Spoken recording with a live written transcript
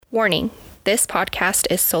Warning. This podcast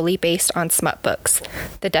is solely based on smut books.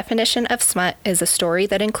 The definition of smut is a story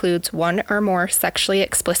that includes one or more sexually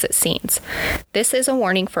explicit scenes. This is a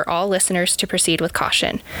warning for all listeners to proceed with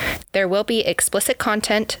caution. There will be explicit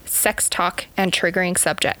content, sex talk, and triggering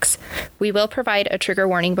subjects. We will provide a trigger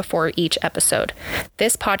warning before each episode.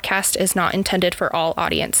 This podcast is not intended for all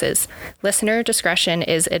audiences. Listener discretion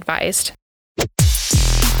is advised.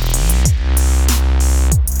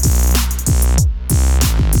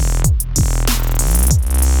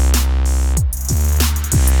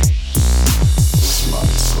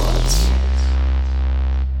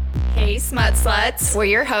 Hey, Smut Sluts. We're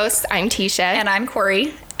your hosts. I'm Tisha. And I'm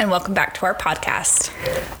Corey. And welcome back to our podcast.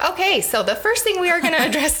 Okay, so the first thing we are going to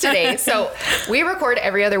address today. So we record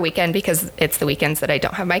every other weekend because it's the weekends that I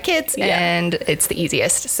don't have my kids and it's the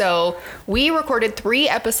easiest. So we recorded 3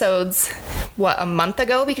 episodes, a month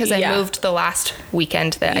ago because I moved the last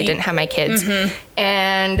weekend that I didn't have my kids.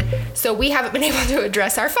 And so we haven't been able to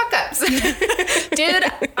address our fuck ups. Dude,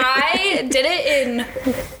 I did it in,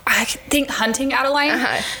 I think, Hunting Out of Line.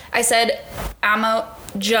 I said, Ammo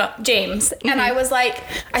James. And I was like,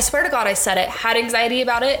 I swear to God, I said it, had anxiety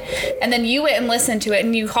about it. And then you went and listened to it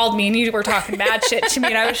and you called me and you were talking bad shit to me.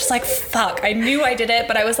 And I was just like, fuck, I knew I did it,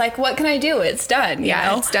 but I was like, what can I do? It's done. You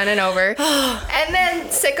know? It's done and over. And then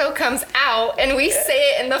Sicko comes out and we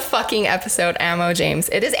say it in the fucking episode, Ammo James.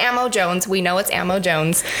 It is Ammo Jones. We know it's Ammo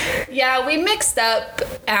Jones. Yeah, we mixed up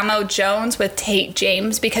Ammo Jones with Tate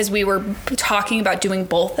James because we were talking about doing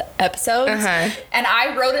both episodes. And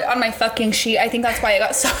I wrote it on my fucking sheet. I think that's why it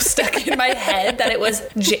got so stuck in my head that it was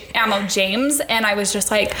Ammo James, and I was just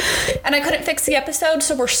like, and I couldn't fix the episode,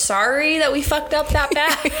 so we're sorry that we fucked up that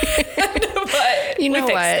bad. But you know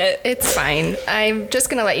we what? Fixed it. It's fine. I'm just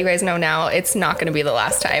gonna let you guys know now. It's not gonna be the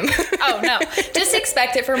last time. Oh no! Just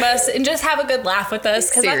expect it from us, and just have a good laugh with us,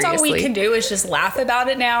 because that's all we can do is just laugh about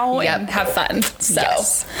it now and have fun. So,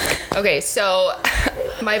 okay, so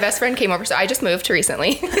my best friend came over. So I just moved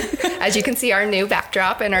recently, as you can see, our new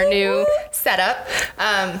backdrop and our new setup.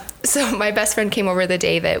 So my best friend came over the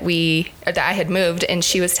day that I had moved, and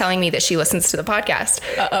she was telling me that she listens to the podcast.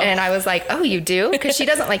 And I was like, oh, you do? Because she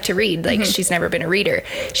doesn't like to read. Like, she's never been a reader.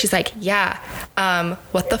 She's like, yeah.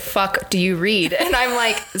 What the fuck do you read? And I'm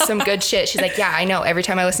like, some good shit. She's like, yeah, I know. Every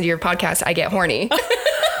time I listen to your podcast, I get horny.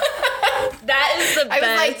 That is the best.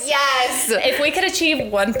 I was like, yes. If we could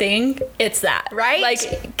achieve one thing, it's that. Right?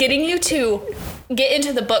 Like, getting you to get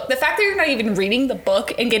into the book. The fact that you're not even reading the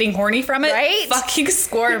book and getting horny from it. Right? Fucking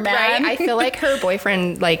score, man. Right? I feel like her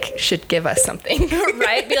boyfriend, should give us something.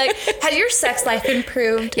 Right? Be like, has your sex life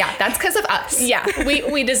improved? Yeah, that's because of us. Yeah,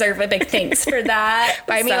 we deserve a big thanks for that.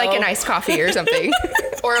 Buy me like an iced coffee or something.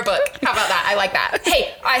 Or a book. How about that? I like that.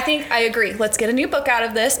 Hey, I think I agree. Let's get a new book out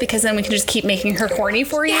of this, because then we can just keep making her horny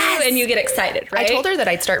for you and you get excited, right? I told her that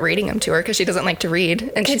I'd start reading them to her because she doesn't like to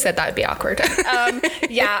read, and she said that would be awkward.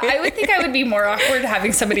 Yeah, I would think I would be more awkward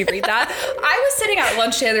having somebody read that. I was sitting at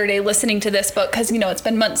lunch the other day listening to this book because, it's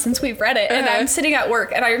been months since we've read it, and I'm sitting at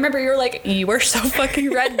work, and I remember you were like, you were so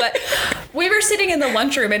fucking red, but we were sitting in the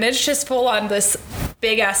lunchroom, and it's just full on this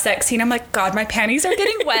big ass sex scene. I'm like, God, my panties are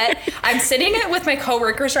getting wet. I'm sitting with my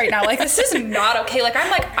coworkers right now. Like, this is not okay. Like, I'm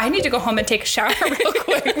like, I need to go home and take a shower real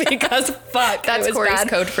quick because fuck. That's Corey's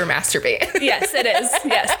code for masturbate. Yes, it is.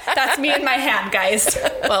 Yes. That's me in my hand, guys.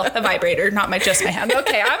 Well, a vibrator, not just my hand.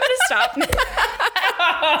 Okay, I'm going to stop.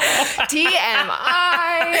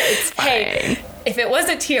 TMI. It's fine. Hey, if it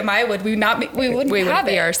wasn't TMI, we wouldn't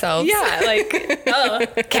be ourselves. Yeah,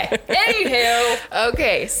 okay. Anywho.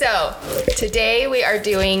 Okay, so today we are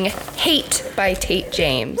doing Hate by Tate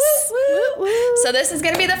James. So this is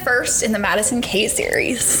going to be the first in the Madison Kate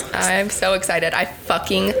series. I'm so excited. I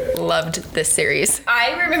fucking loved this series.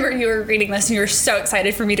 I remember you were reading this and you were so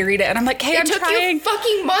excited for me to read it. And I'm like, hey, I'm trying. It took you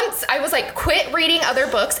fucking months. I was like, quit reading other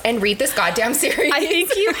books and read this goddamn series. I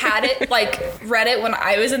think you had it, read it when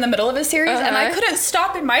I was in the middle of a series, and I couldn't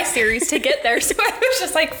stop in my series to get there. So I was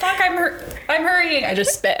just like, fuck, I'm hurrying. I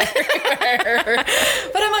just spit everywhere.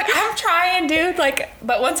 But I'm like, I'm trying, dude.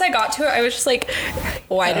 But once I got to it, I was just like,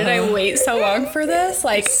 why did I wait so long for this?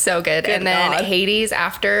 So good. And then God. Hades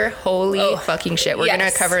after, holy fucking shit. We're going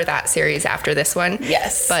to cover that series after this one.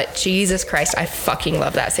 Yes. But Jesus Christ, I fucking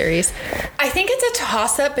love that series. I think it's a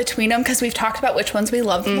toss-up between them because we've talked about which ones we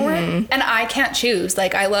love more. And I can't choose.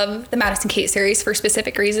 I love the Madison Kate series for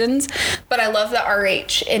specific reasons, but I love the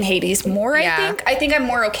RH in Hades more, I think. I think I'm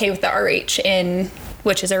more okay with the RH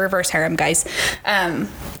which is a reverse harem, guys,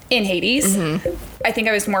 in Hades. I think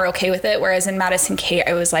I was more okay with it, whereas in Madison Kate,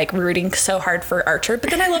 I was like rooting so hard for Archer, but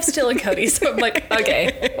then I love Steele and Cody, so I'm like,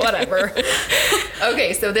 okay, whatever.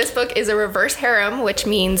 Okay, so this book is a reverse harem, which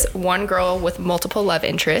means one girl with multiple love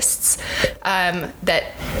interests, that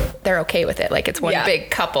they're okay with it. Like, it's one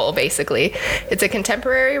big couple, basically. It's a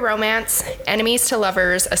contemporary romance, enemies to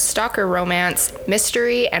lovers, a stalker romance,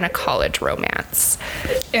 mystery, and a college romance.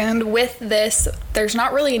 And with this, there's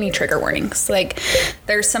not really any trigger warnings. Like,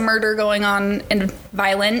 there's some murder going on and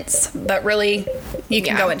violence, but really, you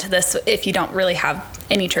can go into this if you don't really have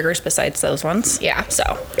any triggers besides those ones. Yeah. So.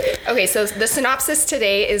 Okay, so the synopsis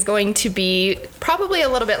today is going to be probably a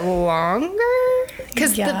little bit longer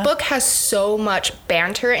because the book has so much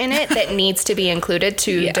banter in it that needs to be included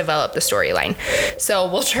to develop the storyline.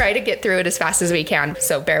 So we'll try to get through it as fast as we can.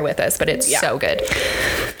 So bear with us, but it's so good.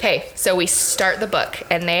 Okay, so we start the book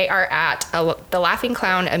and they are at the Laughing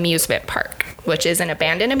Clown amusement park, which is an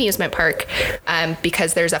abandoned amusement park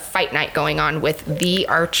because there's a fight night going on with the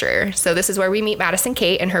Archer. So this is where we meet Madison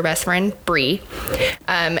Kate and her best friend Bree,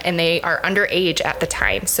 and they are underage at the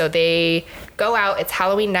time. So they go out, it's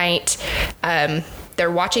Halloween night, they're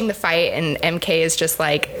watching the fight, and MK is just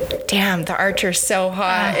like, damn, the Archer's so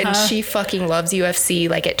hot, and she fucking loves UFC.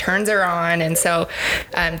 Like, it turns her on, and so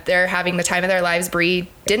they're having the time of their lives. Bree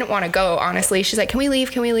didn't want to go, honestly. She's like, can we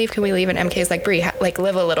leave? Can we leave? Can we leave? And MK's like, Bree, like,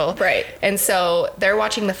 live a little. Right. And so they're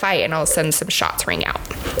watching the fight, and all of a sudden some shots ring out.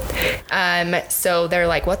 So they're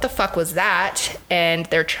like, what the fuck was that? And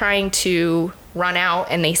they're trying to run out,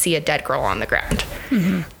 and they see a dead girl on the ground.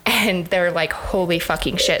 And they're like, holy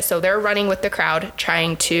fucking shit. So they're running with the crowd,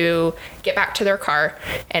 trying to get back to their car.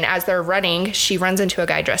 And as they're running, she runs into a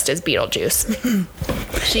guy dressed as Beetlejuice.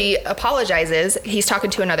 She apologizes. He's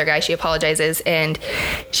talking to another guy. She apologizes, and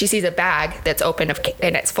she sees a bag that's open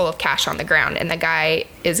and it's full of cash on the ground. And the guy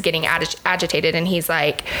is getting agitated, and he's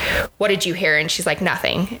like, what did you hear? And she's like,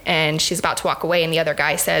 nothing. And she's about to walk away, and the other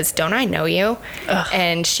guy says, don't I know you?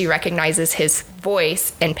 And she recognizes his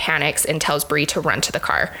voice and panics and tells Bree to run to the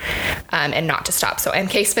car and not to stop. So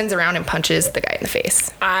MK spins around and punches the guy in the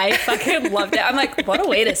face. I fucking loved it. I'm like, what a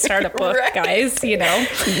way to start a book, guys, you know?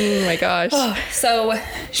 Oh my gosh. So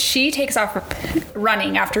she takes off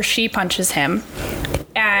running after she punches him,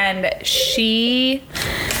 and she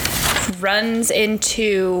runs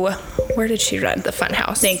into, where did she run? The fun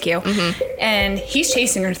house. Thank you. And he's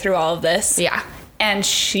chasing her through all of this. Yeah. And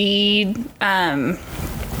she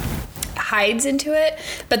hides into it,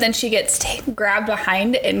 but then she gets grabbed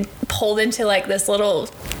behind and pulled into like this little,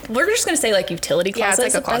 we're just gonna say like utility closet. Yeah,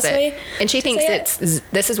 it's like a closet. And she thinks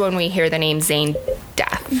this is when we hear the name Zane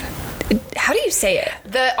Death. How do you say it?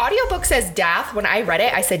 The audiobook says Dath. When I read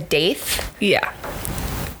it, I said Dath. Yeah.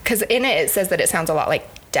 Because in it says that it sounds a lot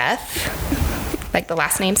like death. Like the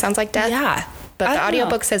last name sounds like death. Yeah. But the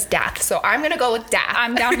audiobook says Dath. So I'm going to go with Dath.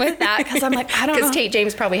 I'm down with that because I'm like, I don't know. Because Tate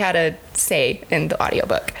James probably had a say in the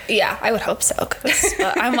audiobook. Yeah, I would hope so.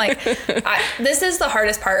 But I'm like, this is the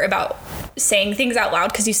hardest part about saying things out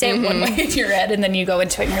loud, because you say it one way in your head and then you go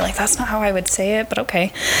into it and you're like, that's not how I would say it, but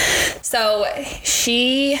okay. So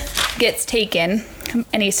she gets taken,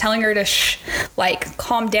 and he's telling her to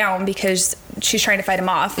calm down because she's trying to fight him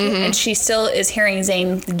off. And she still is hearing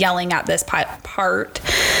Zane yelling at this part.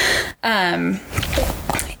 And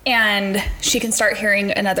she can start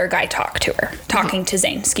hearing another guy talking to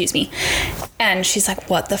Zane, excuse me. And she's like,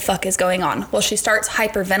 what the fuck is going on? Well, she starts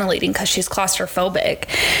hyperventilating because she's claustrophobic.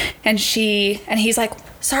 And he's like,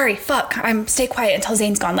 sorry, fuck, stay quiet until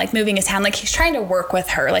Zane's gone, like moving his hand. Like, he's trying to work with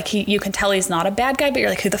her. Like, you can tell he's not a bad guy, but you're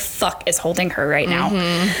like, who the fuck is holding her right now?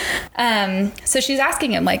 So she's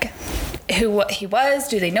asking him, like, who he was,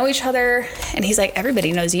 do they know each other? And he's like,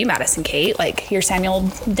 everybody knows you, Madison Kate, like, you're Samuel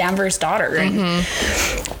Danvers' daughter. And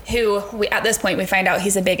at this point we find out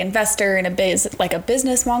he's a big investor and a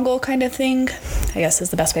business Mongol kind of thing, I guess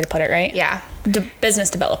is the best way to put it, right? Yeah. Business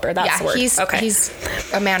developer, that's the word. He's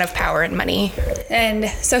a man of power and money. And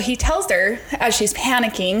so he tells her, as she's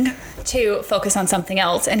panicking, to focus on something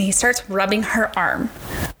else, and he starts rubbing her arm,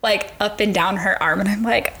 like up and down her arm, and I'm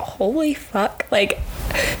like, holy fuck, like,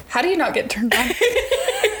 how do you not get turned on?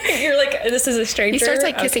 You're like, this is a stranger. He starts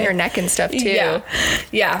like kissing her neck and stuff too.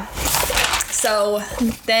 Yeah. So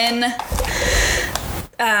then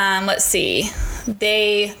let's see,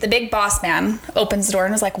 the big boss man opens the door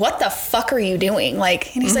and is like, what the fuck are you doing?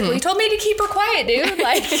 Like, and he's like, well, you told me to keep her quiet, dude.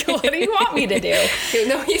 Like, what do you want me to do?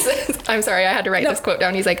 No, he says, I'm sorry, I had to write this quote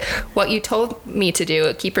down. He's like, what you told me to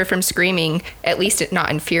do, keep her from screaming, at least not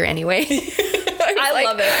in fear anyway. I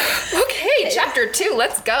love it. Okay, chapter 2,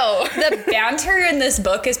 let's go. The banter in this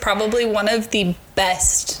book is probably one of the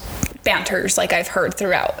best banters like I've heard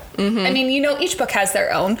throughout. I mean, you know, each book has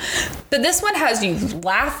their own, but this one has you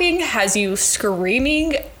laughing, has you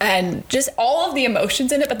screaming, and just all of the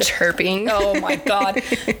emotions in it. But the chirping. Oh my God.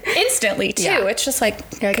 Instantly too. Yeah. It's just like,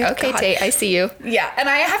 You're like, okay, Tate, I see you. Yeah. And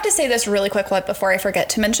I have to say this really quick before I forget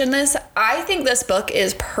to mention this. I think this book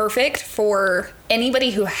is perfect for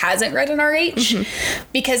anybody who hasn't read an RH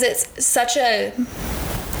because it's such a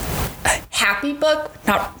happy book.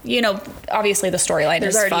 Not, you know, obviously the storyline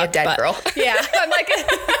is already fucked, a dead girl. Yeah. I'm like,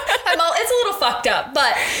 it's a little fucked up,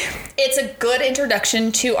 but it's a good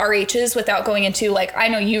introduction to RHs without going into, like, I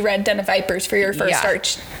know you read Den of Vipers for your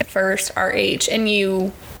first RH, and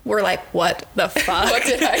you were like, what the fuck? What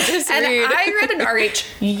did I just and read? I read an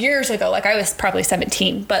RH years ago. Like, I was probably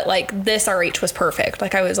 17, but like this RH was perfect.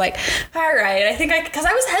 Like, I was like, all right, I think because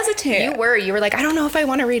I was hesitant. You were like, I don't know if I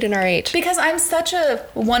want to read an RH. Because I'm such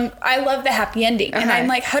I love the happy ending. And I'm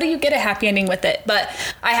like, how do you get a happy ending with it? But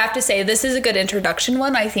I have to say, this is a good introduction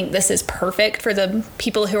one. I think this is perfect for the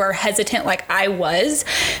people who are hesitant, like I was,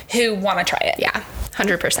 who want to try it. Yeah.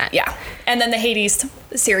 100%. Yeah. And then the Hades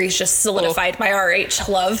series just solidified my RH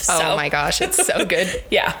love. So. Oh my gosh, it's so good.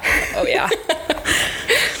 Yeah. Oh yeah.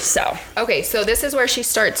 So. Okay, so this is where she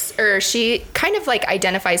starts, or she kind of like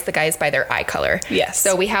identifies the guys by their eye color. Yes.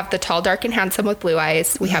 So we have the tall, dark, and handsome with blue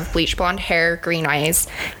eyes. We have bleach blonde hair, green eyes.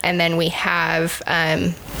 And then we have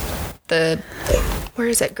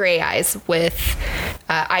gray eyes with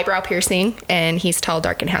eyebrow piercing, and he's tall,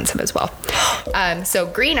 dark, and handsome as well. So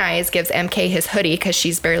green eyes gives MK his hoodie because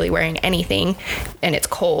she's barely wearing anything and it's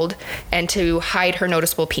cold, and to hide her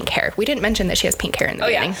noticeable pink hair. We didn't mention that she has pink hair in the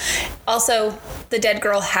beginning. Yeah. Also, the dead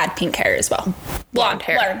girl had pink hair as well. Blonde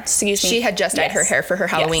hair. Excuse me. She had just dyed her hair for her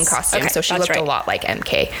Halloween costume, so she looked a lot like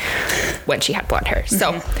MK when she had blonde hair.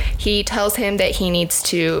 So he tells him that she needs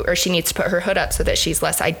to put her hood up so that she's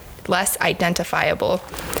less identifiable.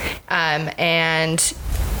 And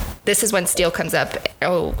this is when Steele comes up.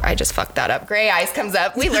 Oh, I just fucked that up. Gray eyes comes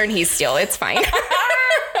up. We learn he's Steele. It's fine.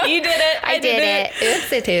 You did it. I did it.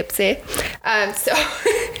 Oopsie. So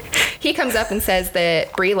he comes up and says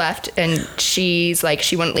that Bree left, and she's like,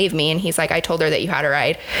 she wouldn't leave me. And he's like, I told her that you had a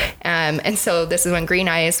ride. And so this is when Green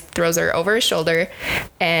Eyes throws her over his shoulder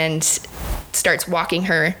and starts walking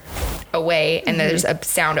her away, and there's a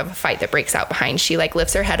sound of a fight that breaks out behind. She like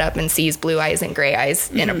lifts her head up and sees blue eyes and gray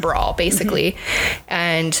eyes in a brawl, basically.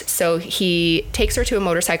 And so he takes her to a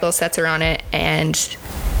motorcycle, sets her on it, and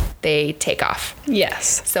they take off.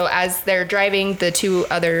 Yes. So as they're driving, the two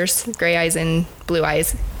others, gray eyes and blue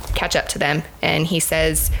eyes, catch up to them, and he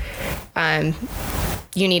says,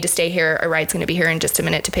 you need to stay here. A ride's going to be here in just a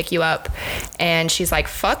minute to pick you up. And she's like,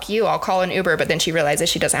 fuck you, I'll call an Uber. But then she realizes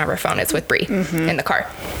she doesn't have her phone. It's with Bree in the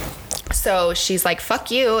car. So she's like,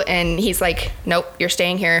 fuck you. And he's like, nope, you're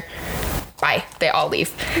staying here. Bye. They all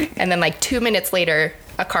leave. And then like 2 minutes later,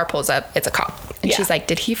 a car pulls up. It's a cop. And she's like,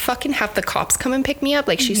 did he fucking have the cops come and pick me up?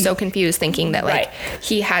 Like, she's so confused, thinking that like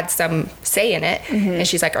he had some say in it. And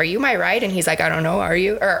she's like, are you my ride? And he's like, I don't know. Are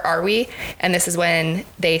you? Or are we? And this is when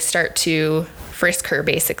they start to frisk her,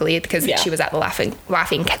 basically, because she was at the laughing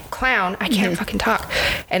clown. I can't fucking talk.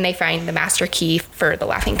 And they find the master key for the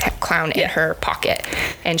laughing clown in her pocket.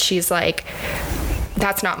 And she's like,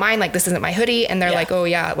 that's not mine. Like, this isn't my hoodie. And they're like, oh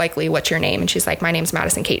yeah, likely. What's your name? And she's like, my name's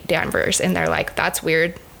Madison Kate Danvers. And they're like, that's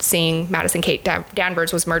weird, seeing Madison Kate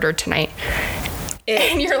Danvers was murdered tonight.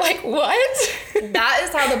 And you're like, what? That is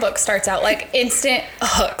how the book starts out. Like, instant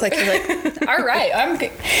hook. Like, you're like, all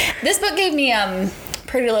right, this book gave me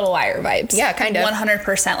Pretty Little Liar vibes. Yeah, kind of.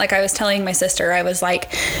 100%. Like, I was telling my sister, I was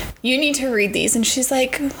like, you need to read these. And she's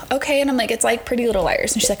like, okay. And I'm like, it's like Pretty Little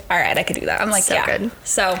Liars. And she's like, all right, I could do that. I'm like, so good.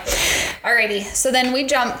 So, alrighty. So then we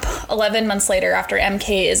jump 11 months later after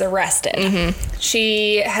MK is arrested.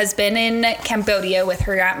 She has been in Cambodia with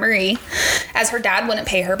her Aunt Marie, as her dad wouldn't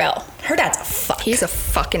pay her bill. Her dad's a fuck. He's a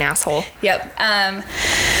fucking asshole. Yep.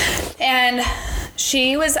 And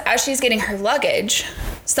she was, as she's getting her luggage,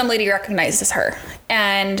 some lady recognizes her,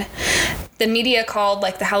 and the media called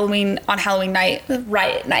like the Halloween night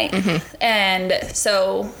riot night. And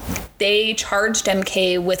so they charged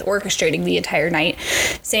MK with orchestrating the entire night,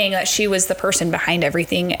 saying that she was the person behind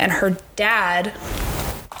everything, and her dad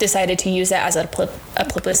decided to use it as a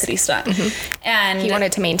publicity stunt. And he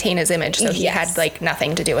wanted to maintain his image, so he had like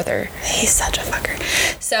nothing to do with her. He's such a fucker.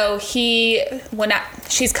 So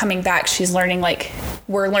she's coming back, she's learning, like,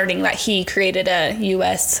 we're learning that he created a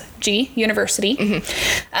USG university.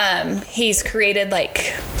 He's created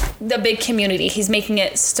like the big community. He's making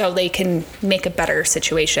it so they can make a better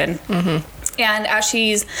situation. And as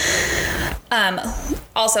she's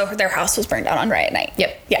Also, their house was burned down on riot night.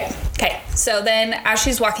 Yep. Yeah. Okay. So then, as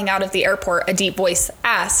she's walking out of the airport, a deep voice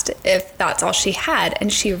asked if that's all she had,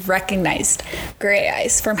 and she recognized Gray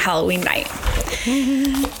Eyes from Halloween night.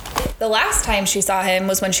 The last time she saw him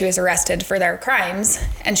was when she was arrested for their crimes,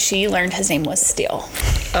 and she learned his name was Steele.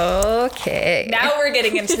 Okay. Now we're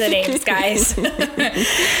getting into the names, guys.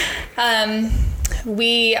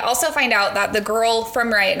 We also find out that the girl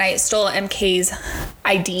from Riot Night stole MK's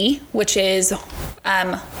ID, which is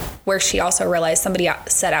where she also realized somebody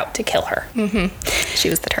set out to kill her. Mm-hmm. She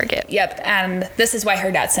was the target. Yep, and this is why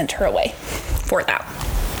her dad sent her away for that.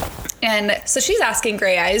 And so she's asking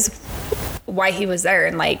Gray Eyes why he was there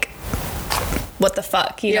and like, what the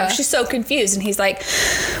fuck? You know, she's so confused. And he's like,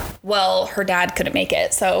 well, her dad couldn't make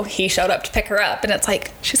it, so he showed up to pick her up. And it's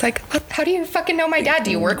like, she's like, how do you fucking know my dad? Do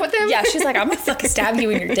you work with him? Yeah, she's like, I'm gonna fucking stab you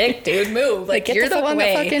in your dick, dude. Move. Like, get you're the one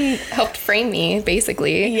away. that fucking helped frame me,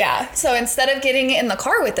 basically. Yeah. So instead of getting in the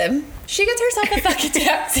car with him, she gets herself a fucking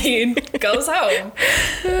taxi and goes home.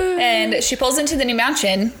 And she pulls into the new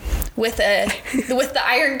mansion with the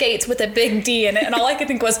iron gates with a big D in it, and all I could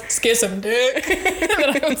think was schism dick.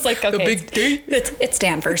 And I was like, okay, the big D. It's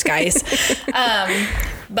Danvers, guys.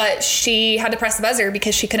 But she had to press the buzzer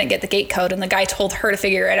because she couldn't get the gate code, and the guy told her to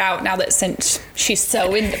figure it out now that since she's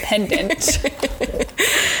so independent.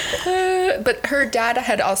 But her dad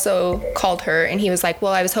had also called her, and he was like,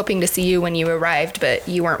 well, I was hoping to see you when you arrived, but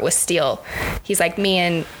you weren't with Steele. He's like, me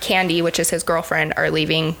and Candy, which is his girlfriend, are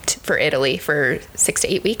leaving for Italy for 6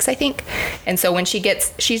 to 8 weeks, I think. And so when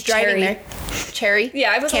she's driving there. Cherry?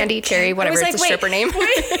 Yeah, I was Candy, like, Cherry, whatever, it's a stripper name.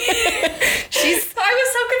 I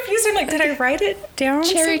was so confused. I'm like, did I write it down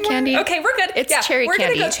Cherry somewhere? Candy. Okay, we're good. It's Cherry we're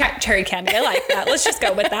Candy. We're going to go Cherry Candy. I like that. Let's just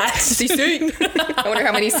go with that. CC. I wonder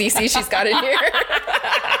how many CC she's got in here.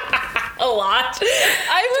 A lot.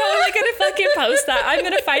 I'm totally gonna fucking post that. I'm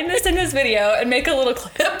gonna find this in this video and make a little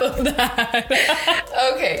clip of that.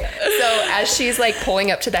 Okay, so as she's like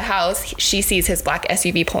pulling up to the house, she sees his black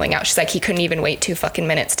SUV pulling out. She's like, he couldn't even wait 2 fucking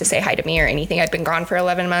minutes to say hi to me or anything. I've been gone for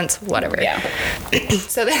 11 months, whatever. Yeah.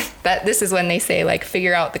 So this is when they say like,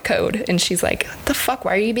 figure out the code, and she's like, what the fuck?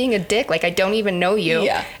 Why are you being a dick? Like, I don't even know you.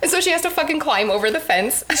 Yeah. And so she has to fucking climb over the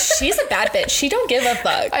fence. She's a bad bitch. She don't give a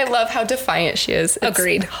fuck. I love how defiant she is. It's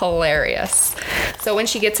Agreed. Hilarious. So when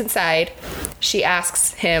she gets inside, she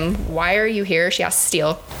asks him, why are you here? She asks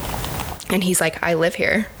Steele. And he's like, I live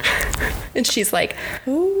here. And she's like,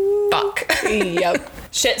 fuck. Yep.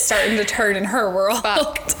 Shit's starting to turn in her world.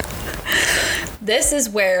 Fuck. This is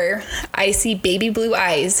where I see Baby Blue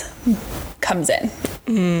Eyes comes in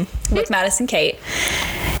with Madison Kate.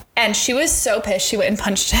 And she was so pissed, she went and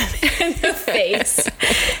punched him in the face.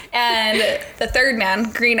 And the third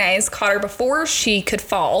man, Green Eyes, caught her before she could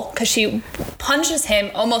fall because she punches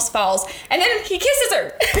him, almost falls, and then he kisses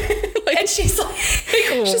her. And she's like,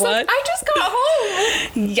 what? I just got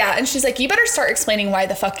home. Yeah, and she's like, you better start explaining why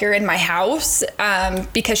the fuck you're in my house,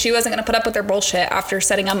 because she wasn't going to put up with their bullshit after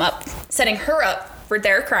setting her up for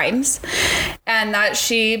their crimes, and that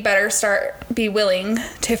she better be willing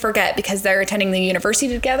to forget because they're attending the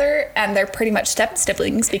university together and they're pretty much step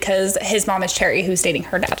siblings because his mom is Cherry, who's dating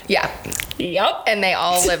her dad. Yeah. Yep. And they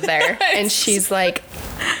all live there. And she's like,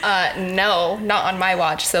 no, not on my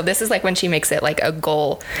watch. So this is like when she makes it like a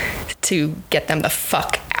goal to get them the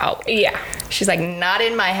fuck out. Yeah. She's like, not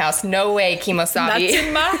in my house. No way, Kimosabi. That's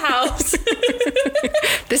in my house.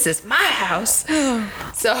 This is my house.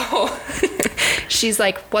 So she's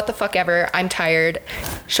like, what the fuck ever. I'm tired.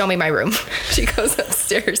 Show me my room. She goes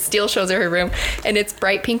upstairs. Steele shows her room, and it's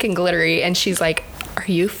bright pink and glittery. And she's like, are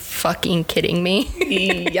you fucking kidding me?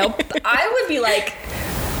 Yep. I would be like,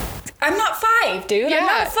 I'm not 5, dude. Yeah. I'm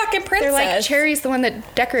not a fucking princess. They're like, Cherry's the one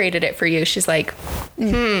that decorated it for you. She's like,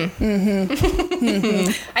 I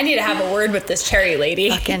need to have a word with this Cherry lady.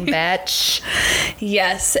 fucking bitch.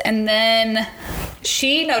 Yes. And then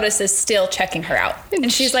she notices Steele checking her out.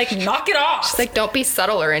 And she's like, knock it off. She's like, don't be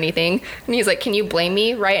subtle or anything. And he's like, can you blame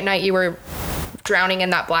me? Right at night you were drowning in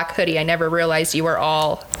that black hoodie. I never realized you were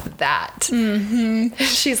all that. Mm-hmm.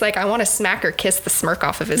 She's like, I want to smack or kiss the smirk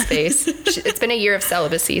off of his face. It's been a year of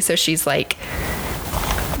celibacy, so she's like,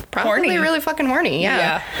 probably horny. Really fucking horny.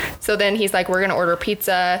 Yeah. So then he's like, we're going to order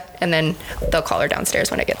pizza, and then they'll call her downstairs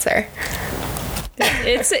when it gets there.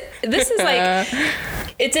 This is like,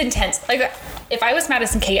 it's intense. Like, if I was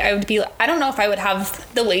Madison Kate, I would be, I don't know if I would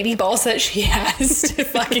have the lady balls that she has to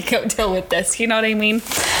fucking go deal with this. You know what I mean?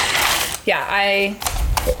 Yeah, I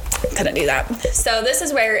couldn't do that. So this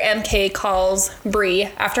is where MK calls Bree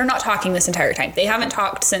after not talking this entire time. They haven't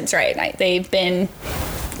talked since Riot Night. They've been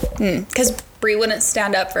Because Bree wouldn't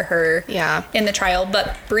stand up for her in the trial,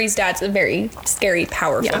 but Bree's dad's a very scary,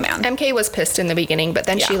 powerful man. MK was pissed in the beginning, but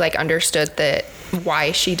then she like understood that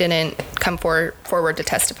why she didn't come forward to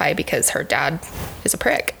testify, because her dad is a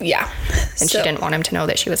prick. Yeah. And she didn't want him to know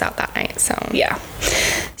that she was out that night. So yeah.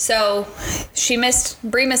 So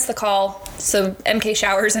Bree missed the call. So MK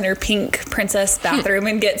showers in her pink princess bathroom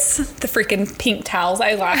and gets the freaking pink towels.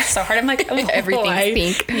 I laughed so hard. I'm like, oh, everything's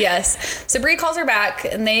pink. Yes. So Bree calls her back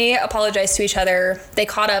and they apologize to each other. They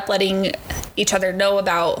caught up letting each other know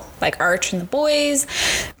about like Arch and the boys.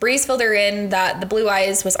 Bree's filled her in that the Blue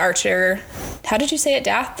Eyes was Archer. How did you say it?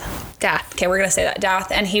 Dath? Dath. Okay, we're going to say that.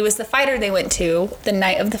 Dath. And he was the fighter they went to the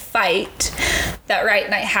night of the fight. That right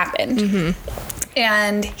night happened. Mm-hmm.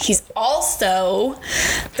 And he's also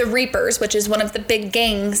the Reapers, which is one of the big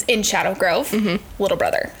gangs in Shadow Grove, little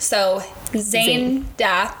brother. So Zane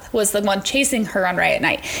Dath was the one chasing her on Riot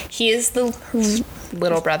Night. He is the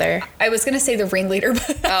little brother. I was going to say the ringleader,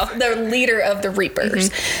 but the leader of the Reapers.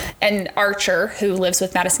 Mm-hmm. And Archer, who lives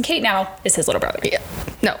with Madison Kate now, is his little brother. Yeah.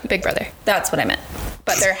 No, big brother. That's what I meant.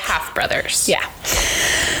 But they're half brothers. Yeah.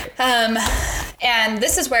 And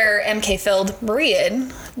this is where MK filled Bree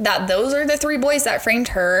in that those are the three boys that framed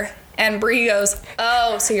her. And Bree goes,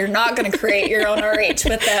 oh, so you're not going to create your own RH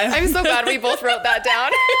with them. I'm so glad we both wrote that down.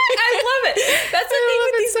 I love it. That's the thing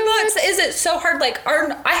with these books. Is it so hard? Like,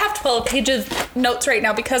 I have 12 pages of notes right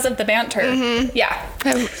now because of the banter. Mm-hmm. Yeah. I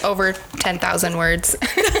have over 10,000 words.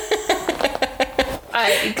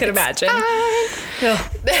 I could imagine.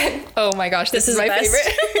 Oh my gosh, this is my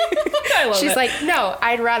favorite. I love She's it. like, no,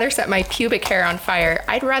 I'd rather set my pubic hair on fire.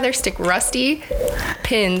 I'd rather stick rusty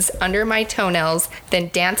pins under my toenails than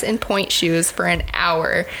dance in point shoes for an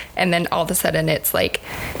hour. And then all of a sudden it's like,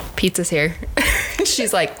 pizza's here.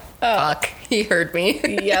 She's like, fuck, he heard me.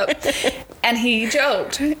 Yep. And he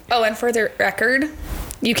joked. Oh, and for the record,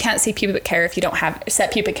 you can't see pubic hair if you don't have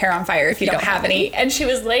set pubic hair on fire if you don't have any. And she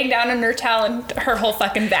was laying down in her towel and her whole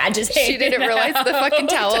fucking badge is hanging. She didn't realize the fucking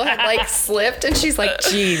towel had like slipped, and she's like,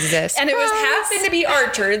 Jesus. And it was happened to be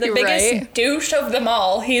Archer, the biggest douche of them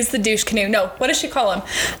all. He's the douche canoe. No, what does she call him?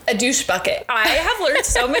 A douche bucket. I have learned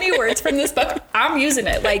so many words from this book. I'm using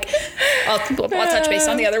it. Like, I'll touch base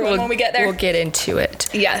on the other one when we get there. We'll get into it.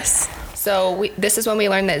 Yes. So this is when we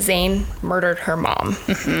learned that Zane murdered her mom.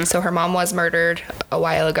 Mm-hmm. So her mom was murdered a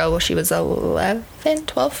while ago. She was 11,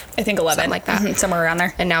 12? I think 11. Something like that. Mm-hmm. Somewhere around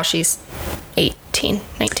there. And now she's 18,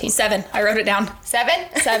 19. 7. I wrote it down. 7?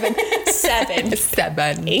 7. 7.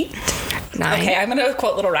 7. 8? 9. Okay, I'm going to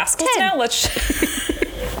quote Little Rascals 10. Now. Let's...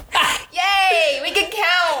 Yay! We can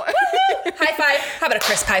count! High five. How about a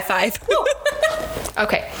crisp high five?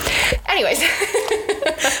 Okay. Anyways.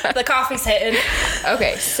 The coffee's hitting.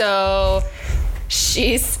 Okay, so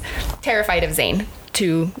she's terrified of Zane.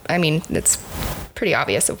 It's pretty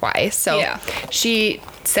obvious of why. So she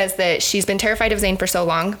says that she's been terrified of Zane for so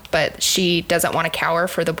long, but she doesn't want to cower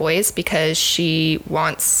for the boys because she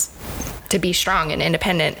wants to be strong and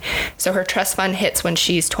independent. So her trust fund hits when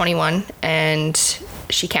she's 21 and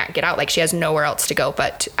she can't get out. Like, she has nowhere else to go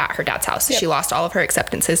but at her dad's house. Yep. She lost all of her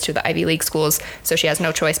acceptances to the Ivy League schools, so she has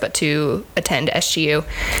no choice but to attend SGU.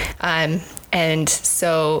 And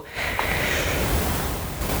so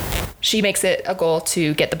she makes it a goal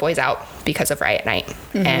to get the boys out because of Riot Night.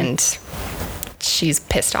 Mm-hmm. And she's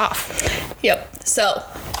pissed off. Yep. So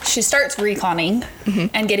she starts reconning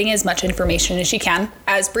and getting as much information as she can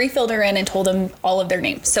as Bree filled her in and told them all of their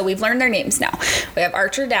names. So we've learned their names now. We have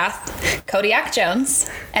Archer Dath, Kodiak Jones,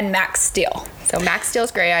 and Max Steele. So Max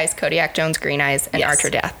Steele's gray eyes, Kodiak Jones green eyes, and Archer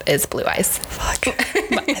Dath is blue eyes. Fuck.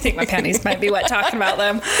 I think my panties might be wet talking about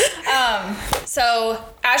them. So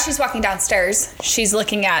as she's walking downstairs, she's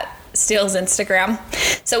looking at Steele's Instagram.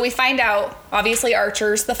 So we find out, obviously,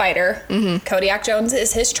 Archer's the fighter. Mm-hmm. Kodiak Jones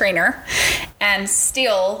is his trainer. And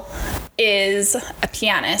Steele is a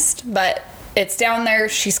pianist, but it's down there.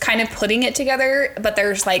 She's kind of putting it together, but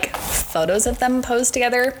there's like photos of them posed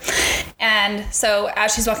together. And so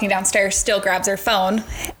as she's walking downstairs, Steele grabs her phone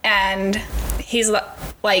and he's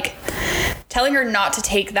like telling her not to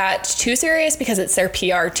take that too serious because it's their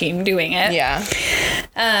PR team doing it. Yeah.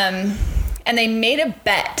 And they made a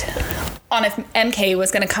bet on if MK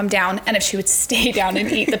was going to come down and if she would stay down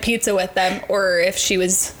and eat the pizza with them or if she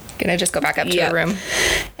was gonna just go back up to her room.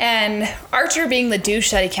 And Archer, being the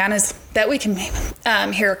douche that he can, is that we can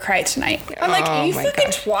hear her cry tonight. I'm like, you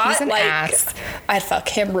fucking twat. He's an like, ass. I'd fuck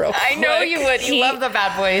him real quick. I know you would. You love the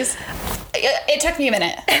bad boys. It took me a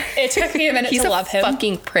minute. It took me a minute to love him. He's a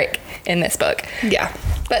fucking prick in this book. Yeah.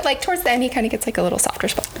 But like towards the end, he kind of gets like a little softer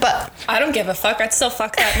spot. But I don't give a fuck. I'd still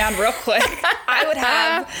fuck that man real quick.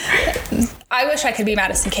 I wish I could be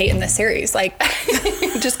Madison Kate in this series. Like,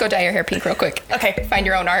 just go dye your hair pink real quick. Okay. Find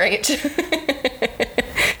your own RH.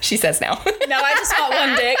 She says now. No, I just want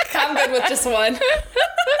one dick. I'm good with just one.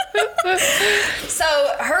 So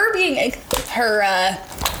her being her,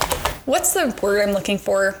 what's the word I'm looking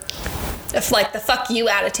for? If like the fuck you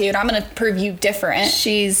attitude, I'm gonna prove you different.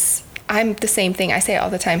 I'm the same thing. I say it all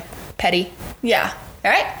the time. Petty. Yeah.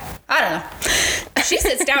 All right. I don't know. She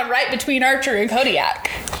sits down right between Archer and Kodiak.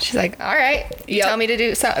 She's like, all right, you tell me to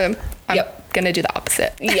do something. I'm gonna do the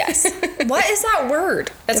opposite. Yes. What is that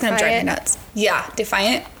word? That's gonna drive me nuts. Yeah,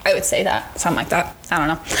 defiant. I would say that. Something like that. I don't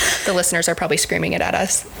know. The listeners are probably screaming it at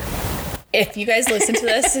us. If you guys listen to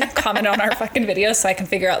this, comment on our fucking video so I can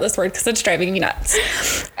figure out this word because it's driving me nuts.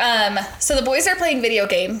 So the boys are playing video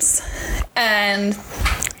games and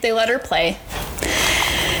they let her play.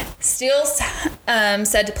 Steele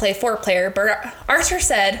said to play 4-player, but Archer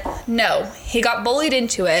said no. He got bullied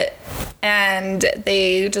into it, and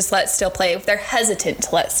they just let Steele play. They're hesitant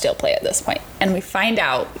to let Steele play at this point, and we find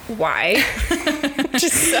out why. Which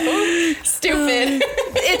is so stupid.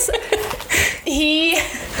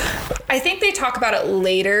 I think they talk about it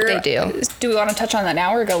later. They do. Do we want to touch on that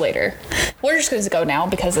now or go later? We're just going to go now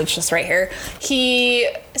because it's just right here.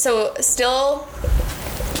 Steele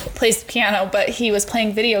plays the piano, but he was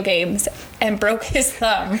playing video games and broke his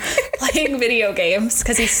thumb playing video games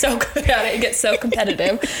because he's so good at it. It gets so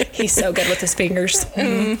competitive. He's so good with his fingers.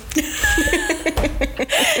 And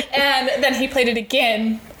then he played it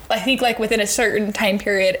again, I think like within a certain time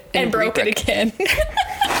period, and broke it again.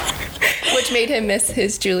 Which made him miss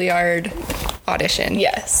his Juilliard audition.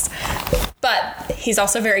 Yes. But he's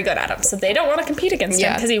also very good at them, so they don't want to compete against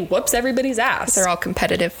him because he whoops everybody's ass. They're all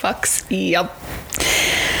competitive fucks. Yep.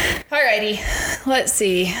 Alrighty, let's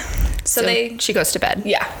see. So she goes to bed.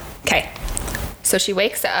 Yeah. Okay. So she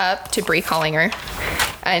wakes up to Bree calling her,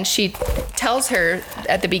 and she tells her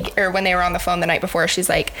at or when they were on the phone the night before, she's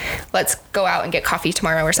like, let's go out and get coffee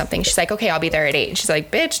tomorrow or something. She's like, okay, I'll be there at 8. And she's like,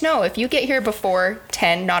 bitch, no, if you get here before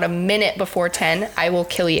 10, not a minute before 10, I will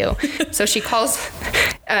kill you. So she calls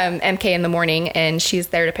MK in the morning, and she's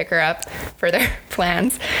there to pick her up for their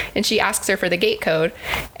plans. And she asks her for the gate code,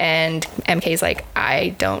 and MK's like,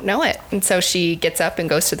 I don't know it. And so she gets up and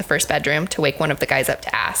goes to the first bedroom to wake one of the guys up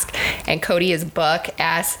to ask. And Cody is buck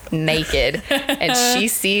ass naked, and she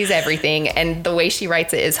sees everything, and the way she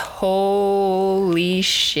writes it is holy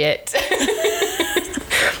shit.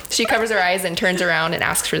 She covers her eyes and turns around and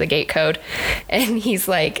asks for the gate code, and he's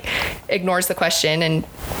like, ignores the question, and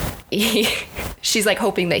she's like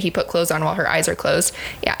hoping that he put clothes on while her eyes are closed.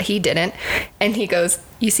 Yeah, he didn't. And he goes,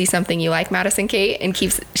 you see something you like, Madison Kate? And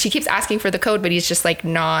she keeps asking for the code, but he's just like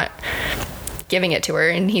not giving it to her.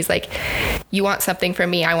 And he's like, you want something from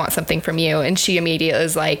me, I want something from you. And she immediately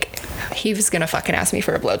is like, he was gonna fucking ask me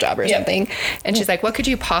for a blowjob or something. And she's like, what could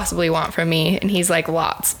you possibly want from me? And he's like,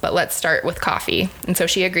 lots, but let's start with coffee. And so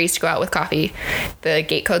she agrees to go out with coffee. The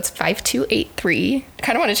gate code's 5283. I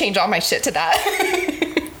kind of want to change all my shit to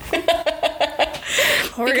that.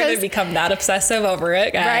 We're going to become that obsessive over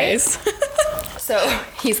it, guys. Right? So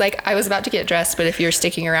he's like, I was about to get dressed, but if you're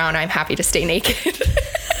sticking around, I'm happy to stay naked.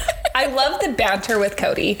 I love the banter with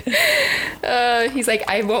Cody. He's like,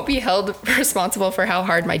 I won't be held responsible for how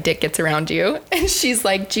hard my dick gets around you. And she's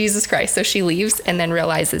like, Jesus Christ. So she leaves and then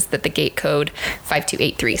realizes that the gate code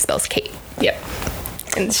 5283 spells Kate. Yep.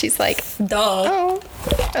 And she's like, duh. Oh,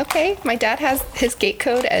 okay. My dad has his gate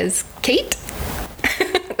code as Kate.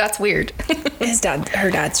 That's weird. Her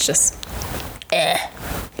dad's just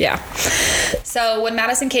yeah. So when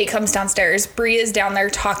Madison Kate comes downstairs, Bree is down there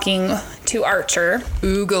talking to Archer,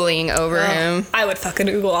 oogling over him. I would fucking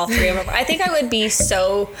oogle all three of them. I think I would be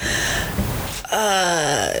so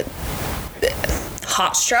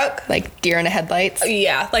hot struck, like deer in the headlights.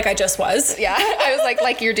 Yeah, like I just was. Yeah, I was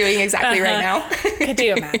like you're doing exactly right now. Could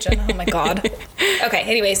you imagine? Oh my god. Okay,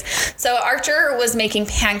 anyways, so Archer was making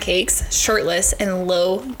pancakes shirtless in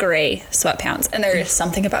low gray sweatpants, and there is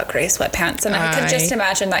something about gray sweatpants, and I could just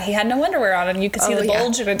imagine that he had no underwear on, and you could see the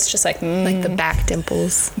bulge, and it's just like like the back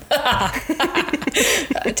dimples.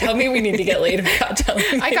 Tell me we need to get laid without telling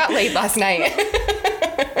me. I got laid last night.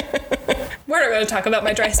 We're not going to talk about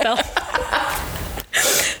my dry spell.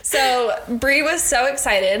 So Bree was so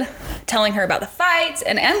excited, telling her about the fights,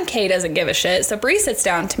 and MK doesn't give a shit. So Bree sits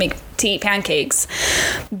down to eat pancakes,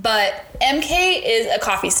 but MK is a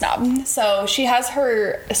coffee snob. So she has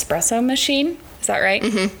her espresso machine. Is that right?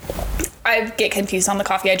 Mm-hmm. I get confused on the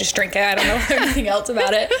coffee. I just drink it. I don't know anything else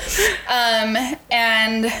about it.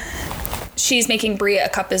 And she's making Bree a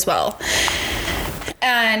cup as well.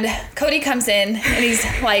 And Cody comes in and he's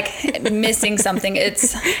like missing something.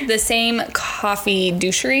 It's the same coffee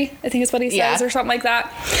douchery, I think is what he says, or something like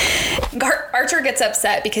that. Archer gets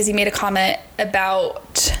upset because he made a comment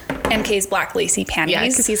about MK's black lacy panties. Yeah,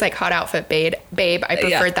 because he's like, hot outfit, babe. I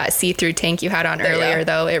preferred that see-through tank you had on earlier,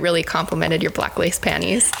 though. It really complimented your black lace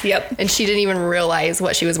panties. Yep. And she didn't even realize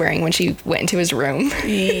what she was wearing when she went into his room.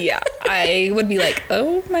 Yeah. I would be like,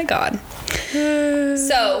 oh my God.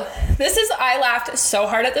 So I laughed so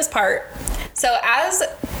hard at this part. So as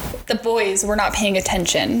the boys were not paying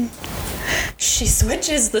attention, she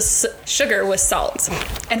switches the sugar with salt,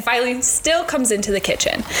 and finally still comes into the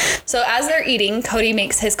kitchen. So as they're eating, Cody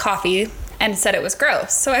makes his coffee and said it was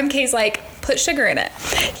gross. So MK's like, put sugar in it.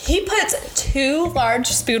 He puts 2 large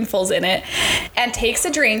spoonfuls in it and takes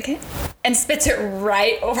a drink and spits it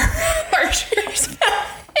right over Archer's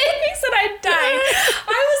face, and I died.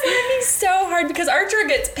 I was laughing so hard because Archer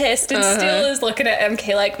gets pissed and still is looking at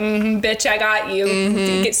MK like, bitch, I got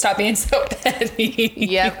you. Stop being so petty.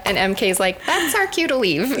 Yep. And MK's like, that's our cue to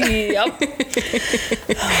leave. Yep.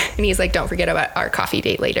 And he's like, don't forget about our coffee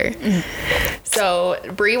date later. So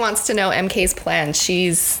Bree wants to know MK's plan.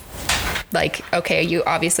 She's like, okay, you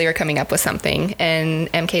obviously are coming up with something. And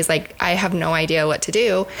MK's like, I have no idea what to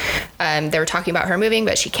do. They were talking about her moving,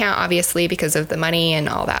 but she can't, obviously, because of the money and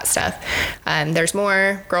all that stuff. There's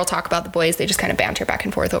more girl talk about the boys. They just kind of banter back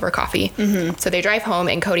and forth over coffee. So they drive home,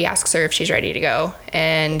 and Cody asks her if she's ready to go.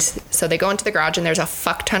 And so they go into the garage, and there's a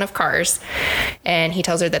fuck ton of cars. And he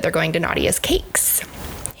tells her that they're going to Nadia's Cakes.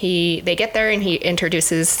 They get there, and he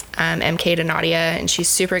introduces MK to Nadia, and she's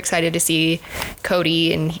super excited to see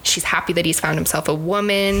Cody, and she's happy that he's found himself a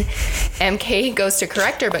woman. MK goes to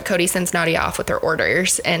correct her, but Cody sends Nadia off with her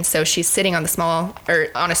orders, and so she's sitting on a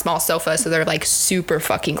small sofa, so they're like super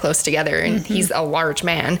fucking close together, and he's a large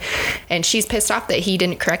man, and she's pissed off that he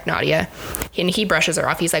didn't correct Nadia, and he brushes her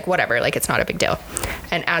off. He's like, whatever, like, it's not a big deal.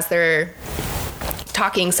 And as they're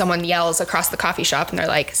talking, someone yells across the coffee shop, and they're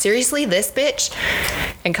like, seriously, this bitch?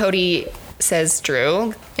 And Cody says,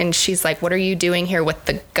 Drew, and she's like, what are you doing here with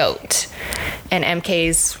the goat? And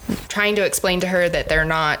MK's trying to explain to her that they're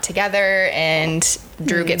not together, and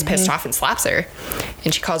Drew gets pissed off and slaps her,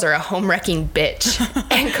 and she calls her a home-wrecking bitch.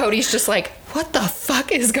 And Cody's just like, what the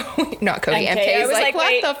fuck is going... Not Cody, MK is like,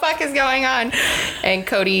 what the fuck is going on? And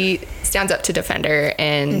Cody stands up to defend her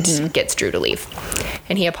and gets Drew to leave.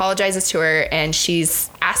 And he apologizes to her, and she's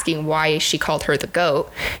asking why she called her the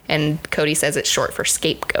goat, and Cody says it's short for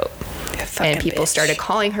scapegoat. And people started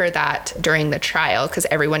calling her that during the trial because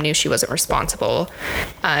everyone knew she wasn't responsible,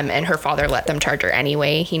 and her father let them charge her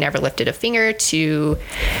anyway. He never lifted a finger to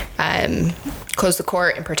close the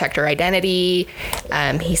court and protect her identity.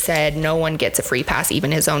 He said no one gets a free pass,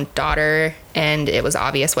 even his own daughter, and it was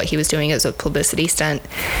obvious what he was doing as a publicity stunt.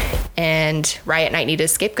 And Riot Night needed a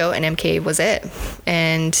scapegoat, and MK was it.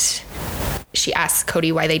 And she asked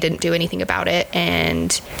Cody why they didn't do anything about it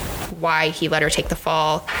and why he let her take the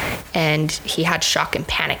fall, and he had shock and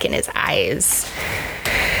panic in his eyes.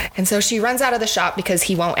 And so she runs out of the shop because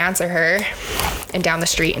he won't answer her, and down the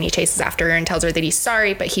street, and he chases after her and tells her that he's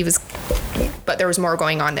sorry, but there was more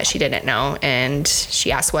going on that she didn't know. And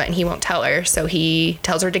she asks what, and he won't tell her. So he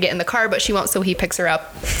tells her to get in the car, but she won't. So he picks her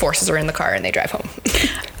up, forces her in the car, and they drive home.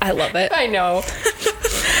 I love it. I know.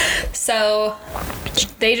 So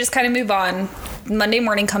they just kind of move on. Monday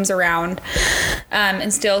morning comes around,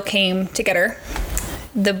 and still came to get her.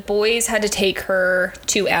 The boys had to take her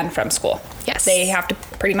to and from school. Yes. They have to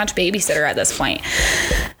pretty much babysit her at this point.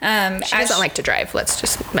 She doesn't like to drive. Let's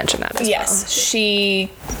just mention that as well. Yes.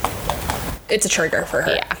 It's a trigger for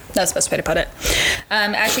her. Yeah. That's the best way to put it.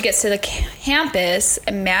 As she gets to the campus,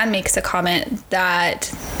 a man makes a comment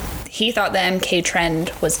that he thought the MK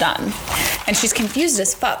trend was done. And she's confused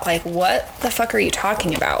as fuck. Like, what the fuck are you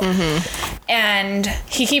talking about? And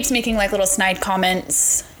he keeps making like little snide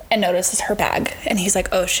comments and notices her bag. And he's like,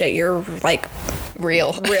 oh shit, you're like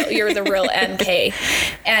real. You're the real MK.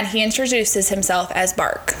 And he introduces himself as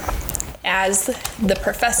Bark as the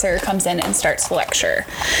professor comes in and starts to lecture.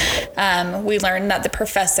 We learn that the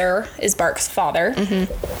professor is Bark's father.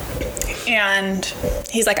 And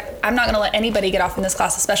he's like, I'm not going to let anybody get off in this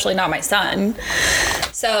class, especially not my son.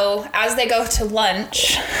 So as they go to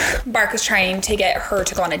lunch, Bark is trying to get her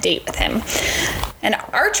to go on a date with him. And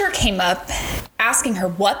Archer came up asking her,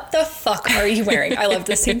 what the fuck are you wearing? I love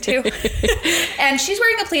this scene too. And she's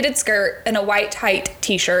wearing a pleated skirt and a white tight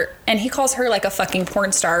t-shirt. And he calls her like a fucking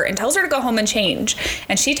porn star and tells her to go home and change.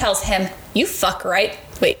 And she tells him, you fuck right.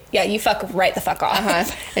 Wait, yeah, you fuck right the fuck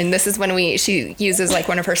off. And this is when she uses like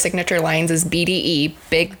one of her signature lines is BDE,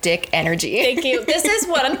 big dick energy. Thank you. This is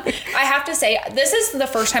what I have to say. This is the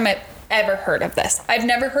first time ever heard of this. I've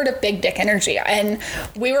never heard of big dick energy. And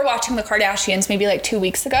we were watching the Kardashians maybe like 2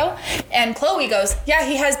 weeks ago, and Khloe goes, yeah,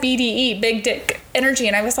 he has BDE, big dick energy.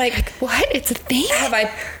 And I was like, what? It's a thing? have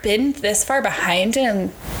I been this far behind in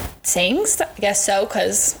things? I guess so,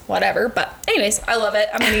 because whatever. But anyways, I love it.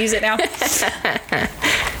 I'm going to use it now.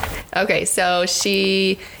 Okay, so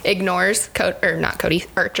she ignores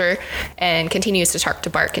Archer, and continues to talk to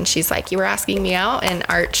Bark, and she's like, you were asking me out? And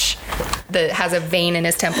Arch has a vein in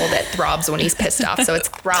his temple that throbs when he's pissed off, so it's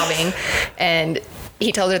throbbing, and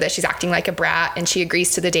he tells her that she's acting like a brat, and she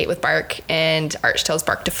agrees to the date with Bark, and Arch tells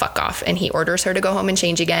Bark to fuck off, and he orders her to go home and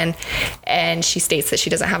change again, and she states that she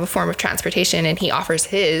doesn't have a form of transportation, and he offers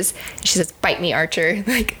his, and she says, bite me, Archer.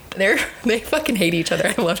 Like, they fucking hate each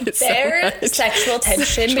other. I love it so much. Their sexual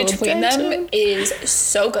tension between them is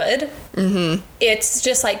so good. Mm-hmm. It's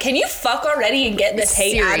just like, can you fuck already and get this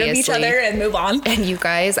hate out of each other and move on? And you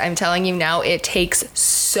guys, I'm telling you now, it takes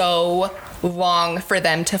so long for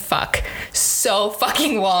them to fuck. So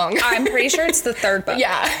fucking long. I'm pretty sure it's the third book.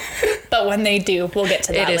 Yeah. But when they do, we'll get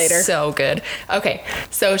to that later. It is so good. Okay,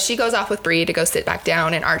 so she goes off with Bree to go sit back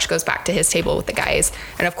down, and Arch goes back to his table with the guys.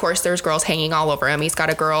 And of course, there's girls hanging all over him. He's got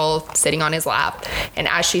a girl sitting on his lap. And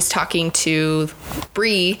as she's talking to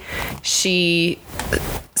Bree,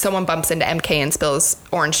 someone bumps into MK and spills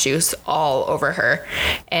orange juice all over her.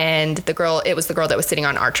 And it was the girl that was sitting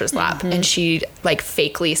on Archer's lap. Mm-hmm. And she like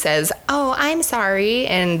fakely says, oh, I'm sorry.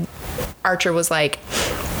 And Archer was like,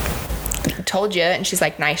 told you. And she's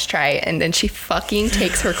like, nice try. And then she fucking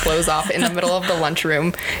takes her clothes off in the middle of the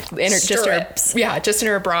lunchroom, just in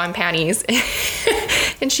her bra and panties.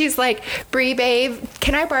 And she's like, Bree, babe,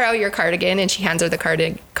 can I borrow your cardigan? And she hands her the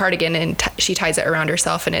cardigan, and she ties it around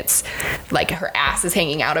herself, and it's like her ass is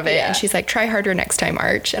hanging out of it. Yeah. And she's like, try harder next time,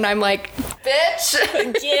 Arch. And I'm like, bitch,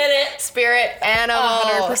 get it, spirit animal.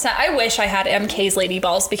 100%. I wish I had MK's lady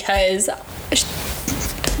balls, because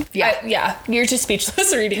you're just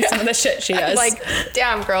speechless reading some of the shit she does. I'm like,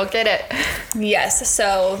 damn, girl, get it. Yes,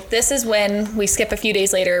 so this is when we skip a few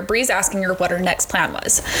days later. Bree's asking her what her next plan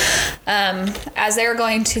was. As they were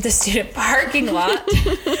going to the student parking lot,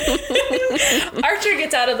 Archer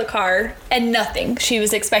gets out of the car, and nothing. She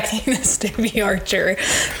was expecting this to be Archer.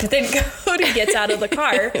 But then Cody gets out of the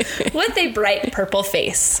car with a bright purple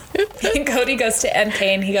face. And Cody goes to MK,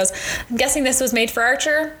 and he goes, I'm guessing this was made for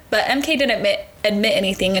Archer? But MK didn't admit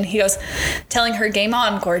anything, and he goes, telling her, game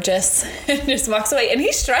on, gorgeous, and just walks away. And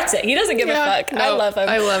he struts it. He doesn't give a fuck. No, I love him.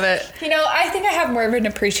 I love it. You know, I think I have more of an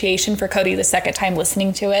appreciation for Cody the second time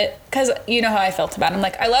listening to it, because you know how I felt about him.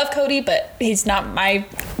 Like, I love Cody, but he's not my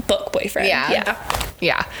book boyfriend.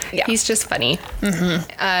 Yeah. He's just funny.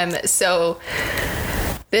 Mm-hmm. So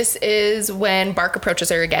this is when Bark approaches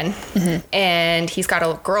her again, mm-hmm. and he's got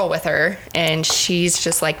a girl with her, and she's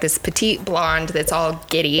just like this petite blonde that's all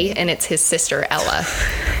giddy, and it's his sister, Ella.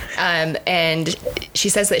 And she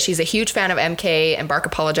says that she's a huge fan of MK, and Bark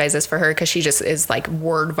apologizes for her because she just is like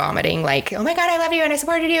word vomiting, like, oh my God, I love you and I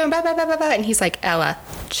supported you and blah, blah, blah, blah, blah. And he's like, Ella,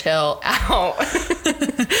 chill out.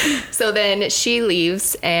 So then she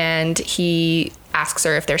leaves, and he asks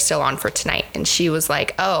her if they're still on for tonight. And she was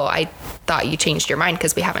like, oh, I thought you changed your mind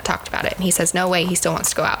because we haven't talked about it. And he says, no way, he still wants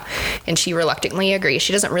to go out. And she reluctantly agrees.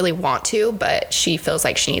 She doesn't really want to, but she feels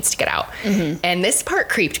like she needs to get out. Mm-hmm. And this part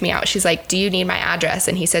creeped me out. She's like, do you need my address?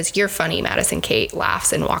 And he says, you're funny, Madison Kate,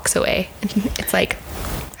 laughs and walks away. And it's like,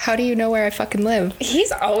 how do you know where I fucking live?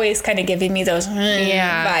 He's always kind of giving me those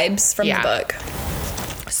vibes from the book.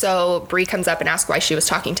 So Bree comes up and asks why she was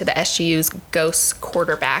talking to the SGU's ghost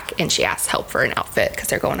quarterback, and she asks help for an outfit because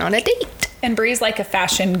they're going on a date. And Bree's like a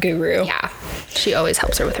fashion guru. Yeah. She always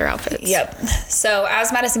helps her with her outfits. Yep. So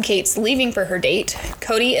as Madison Kate's leaving for her date,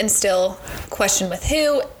 Cody and Still question with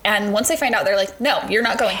who, and once they find out, they're like, no, you're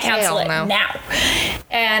not going. Cancel it now.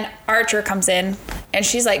 And Archer comes in, and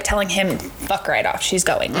she's like telling him, fuck right off. She's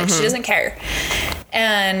going. Like, she doesn't care.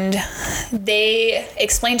 And they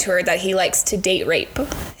explain to her that he likes to date rape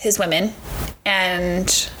his women,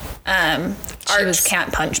 and Arch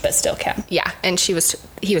can't punch but still can. Yeah, and he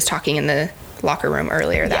was talking in the locker room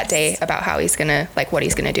earlier that day about how he's gonna, like, what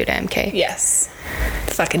he's gonna do to MK. Yes.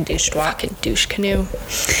 Fucking douche twat. Fucking douche canoe.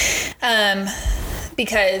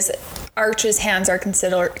 Because Arch's hands are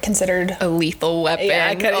considered a lethal weapon. Yeah,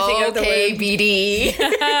 I couldn't think of the word. BD.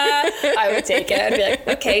 I would take it. I'd be like,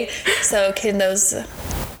 okay, so can those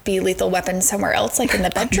be lethal weapons somewhere else, like in the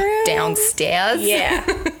bedroom? Downstairs? Yeah.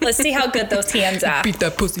 Let's see how good those hands are. Beat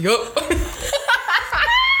that pussy up.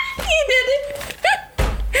 You did it.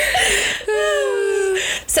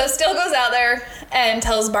 So Still goes out there and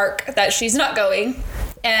tells Bark that she's not going.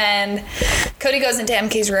 And Cody goes into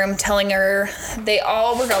MK's room telling her they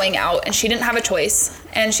all were going out and she didn't have a choice.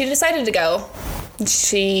 And she decided to go.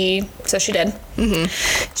 She did.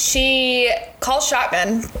 Mm-hmm. She calls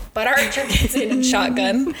shotgun, but Archer gets in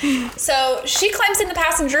shotgun. So she climbs in the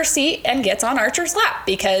passenger seat and gets on Archer's lap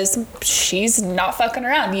because she's not fucking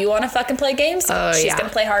around. You want to fucking play games? She's going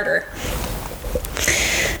to play harder.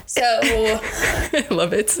 So I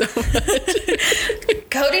love it so much.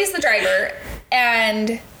 Cody's the driver,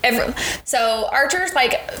 and so Archer's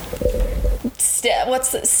like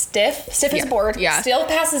stiff as board. Yeah. Still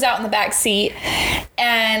passes out in the back seat,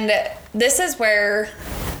 and this is where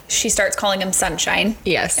she starts calling him Sunshine.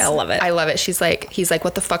 Yes. I love it. I love it. He's like,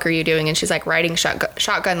 what the fuck are you doing? And she's like, riding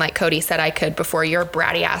shotgun like Cody said I could before your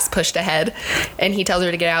bratty ass pushed ahead. And he tells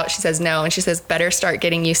her to get out. She says no. And she says, better start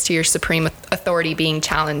getting used to your supreme authority being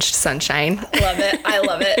challenged, Sunshine. Love it. I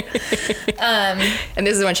love it. And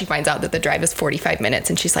this is when she finds out that the drive is 45 minutes.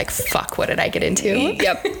 And she's like, fuck, what did I get into?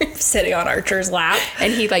 Yep. Sitting on Archer's lap.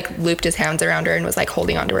 And he like looped his hands around her and was like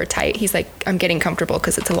holding onto her tight. He's like, I'm getting comfortable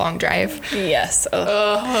because it's a long drive. Yes.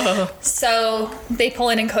 So they pull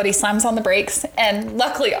in and Cody slams on the brakes, and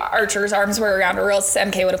luckily Archer's arms were around her, or else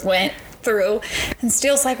MK would have went through. And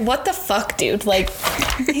Steele's like, what the fuck, dude? Like,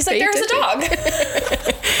 he's like, there's a dog.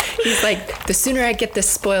 He's like, the sooner I get this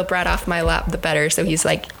spoiled brat off my lap, the better. So he's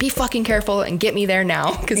like, be fucking careful and get me there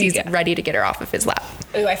now, because he's ready to get her off of his lap.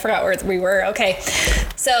 Ooh, I forgot where we were. Okay.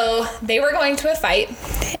 So they were going to a fight,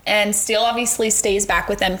 and Steele obviously stays back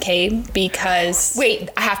with MK because... Wait,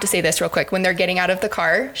 I have to say this real quick. When they're getting out of the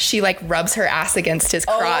car, she like rubs her ass against his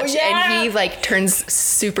crotch, and he like turns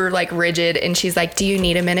super like rigid, and she's like, do you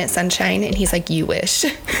need a minute, Sunshine? And he's like, you wish.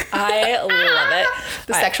 I love it.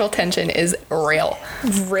 The sexual tension is real.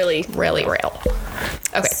 Really, really real.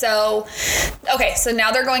 Okay. So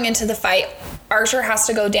now they're going into the fight. Archer has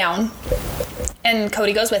to go down, and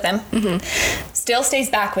Cody goes with him. Mm-hmm. Steele stays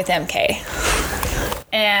back with MK.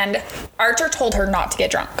 And Archer told her not to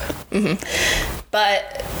get drunk. Mm-hmm.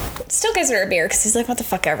 But still gives her a beer because he's like, what the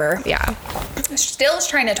fuck ever. Yeah. Still is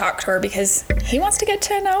trying to talk to her because he wants to get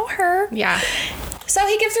to know her. Yeah. So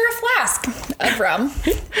he gives her a flask of rum.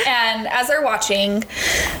 And as they're watching,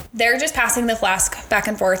 they're just passing the flask back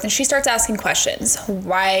and forth. And she starts asking questions.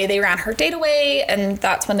 Why they ran her date away. And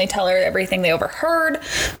that's when they tell her everything they overheard.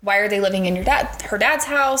 Why are they living in her dad's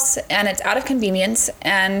house? And it's out of convenience.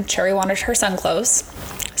 And Cherry wanted her son close.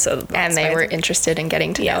 And they were interested in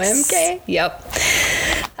getting to know him. Okay. Yep.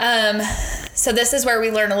 So this is where we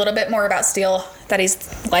learn a little bit more about Steele, that he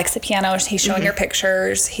likes the piano. He's showing her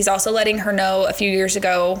pictures. He's also letting her know a few years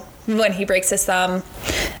ago when he breaks his thumb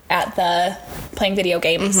at the playing video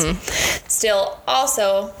games. Steele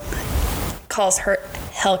also calls her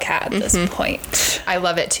Hellcat at this point. I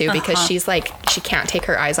love it too, because she's like, she can't take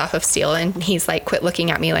her eyes off of Steele, and he's like, quit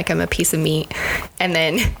looking at me like I'm a piece of meat. And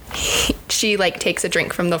then she like takes a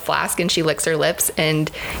drink from the flask and she licks her lips,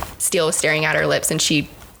 and Steele was staring at her lips, and she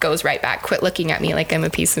goes right back, quit looking at me like I'm a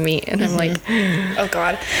piece of meat. And I'm like, oh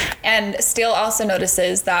God. And Steele also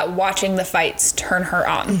notices that watching the fights turn her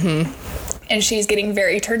on. And she's getting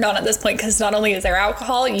very turned on at this point, because not only is there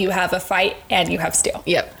alcohol, you have a fight and you have Steele.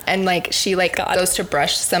 Yep. And like she like goes to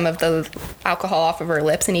brush some of the alcohol off of her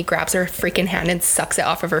lips, and he grabs her freaking hand and sucks it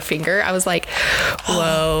off of her finger. I was like,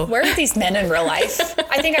 whoa. Where are these men in real life?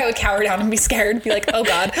 I think I would cower down and be scared, be like, oh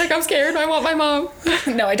God. Like, I'm scared. I want my mom.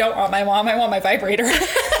 No, I don't want my mom. I want my vibrator.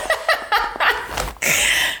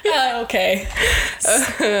 Okay.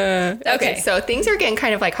 Okay, so things are getting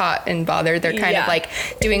kind of like hot and bothered. They're kind of like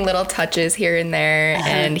doing little touches here and there,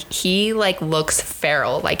 and he like looks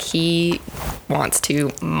feral, like he wants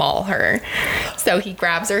to maul her. So he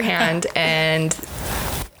grabs her hand and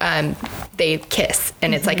they kiss,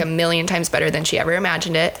 and it's like a million times better than she ever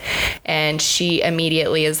imagined it. And she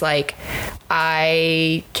immediately is like,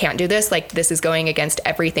 I can't do this. Like, this is going against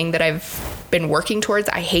everything that I've been working towards.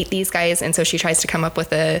 I hate these guys. And so she tries to come up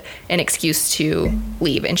with an excuse to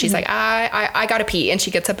leave. And she's like, I gotta pee. And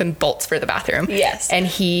she gets up and bolts for the bathroom. Yes. And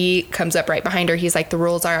he comes up right behind her. He's like, the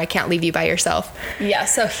rules are I can't leave you by yourself. Yeah.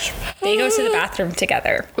 So they go to the bathroom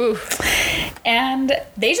together. Oof. And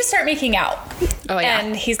they just start making out. Oh, yeah.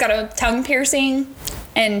 And he's got a tongue piercing.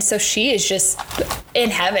 And so she is just in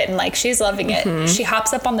heaven. Like, she's loving it. She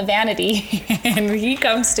hops up on the vanity and he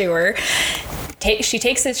comes to her. She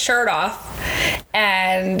takes his shirt off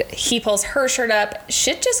and he pulls her shirt up.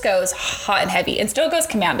 Shit just goes hot and heavy and still goes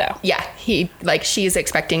commando. Yeah. She's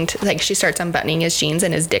expecting to, like, she starts unbuttoning his jeans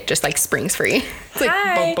and his dick just like springs free. It's like,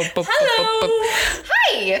 hi. Boom, boom, boom, hello. boom, boom, boom.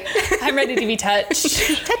 Hi. I'm ready to be touched.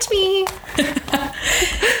 Touch me.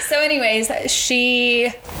 So anyways, they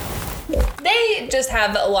just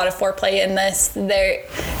have a lot of foreplay in this.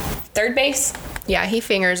 third base. Yeah, he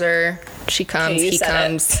fingers her. She comes. Okay, he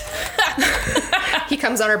comes. He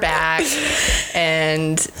comes on her back,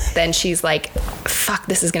 and then she's like, "Fuck,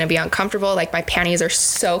 this is gonna be uncomfortable. Like my panties are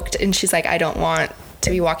soaked," and she's like, "I don't want to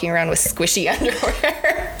be walking around with squishy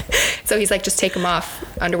underwear." So he's like, "Just take them off.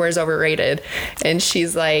 Underwear's overrated." And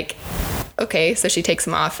she's like, "Okay." So she takes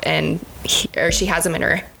them off, and she has them in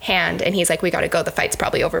her hand, and he's like, "We gotta go. The fight's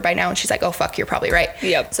probably over by now." And she's like, "Oh fuck, you're probably right."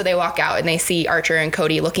 Yep. So they walk out, and they see Archer and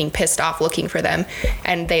Cody looking pissed off, looking for them,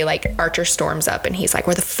 and they like, Archer storms up, and he's like,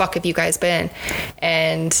 "Where the fuck have you guys been?"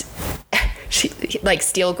 And she like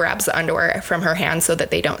Steele grabs the underwear from her hand so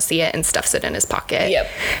that they don't see it and stuffs it in his pocket. Yep.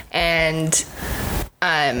 And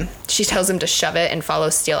she tells him to shove it and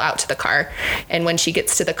follows Steele out to the car. And when she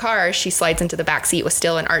gets to the car, she slides into the back seat with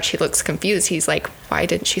Steele, and Archie looks confused. He's like, "Why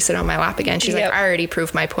didn't she sit on my lap again?" She's like, "I already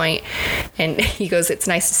proved my point." And he goes, "It's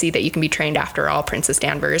nice to see that you can be trained after all, Princess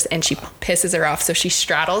Danvers." And she pisses her off, so she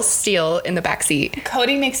straddles Steele in the back seat.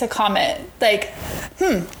 Cody makes a comment like,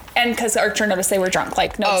 and because Archer noticed they were drunk,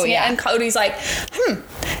 like, noticing it. And Cody's like,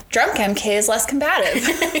 drunk MK is less combative.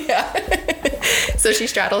 Yeah. So she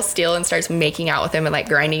straddles Steele and starts making out with him and like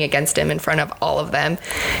grinding against him in front of all of them.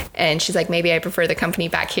 And she's like, "Maybe I prefer the company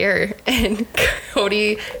back here." And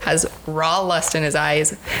Cody has raw lust in his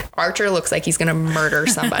eyes. Archer looks like he's gonna murder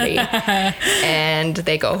somebody. And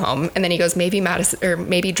they go home. And then he goes, maybe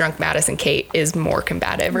drunk Madison Kate is more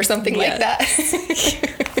combative or something like that.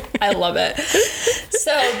 I love it.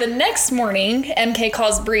 So the next morning, MK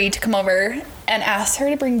calls Bree to come over and asks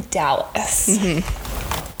her to bring Dallas.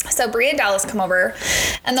 So Bree and Dallas come over,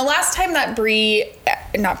 and the last time that MK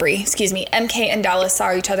and Dallas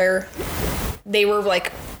saw each other, they were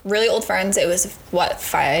like really old friends. It was what,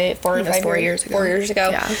 4 years ago.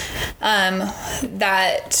 Yeah.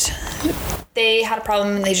 That they had a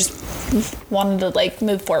problem and they just wanted to like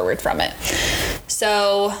move forward from it.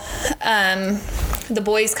 So the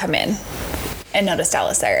boys come in and notice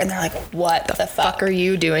Dallas there, and they're like, "What the fuck are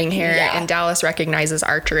you doing here?" Yeah. And Dallas recognizes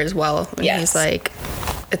Archer as well. And he's like,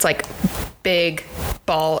 it's like big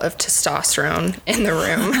ball of testosterone in the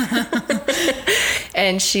room.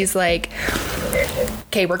 And she's like,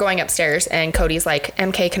 "Okay, we're going upstairs." And Cody's like,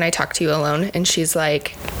 "MK, can I talk to you alone?" And she's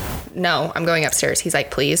like, "No, I'm going upstairs." He's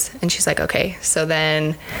like, "Please." And she's like, "Okay." So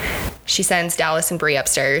then she sends Dallas and Bree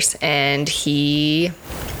upstairs, and he's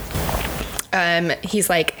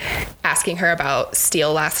like asking her about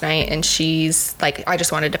Steele last night, and she's like, "I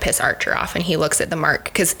just wanted to piss Archer off." And he looks at the mark,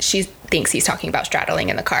 because she thinks he's talking about straddling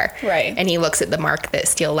in the car. Right. And he looks at the mark that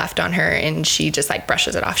Steele left on her, and she just like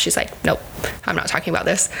brushes it off. She's like, "Nope, I'm not talking about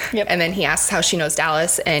this." Yep. And then he asks how she knows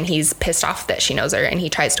Dallas, and he's pissed off that she knows her, and he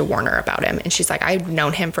tries to warn her about him. And she's like, "I've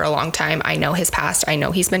known him for a long time. I know his past. I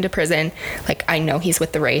know he's been to prison. Like, I know he's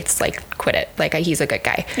with the Wraiths. Like, quit it. Like, he's a good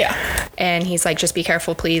guy." Yeah. And he's like, "Just be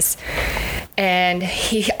careful, please." And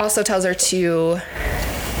he also tells her to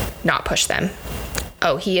not push them.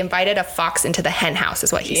 Oh, he invited a fox into the hen house,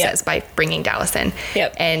 is what he says, by bringing Dallas in.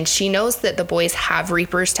 Yep. And she knows that the boys have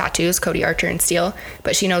Reapers tattoos, Cody, Archer, and Steele,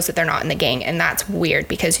 but she knows that they're not in the gang. And that's weird,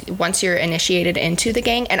 because once you're initiated into the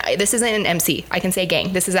gang, and this isn't an MC, I can say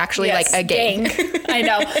gang. This is actually like a gang. I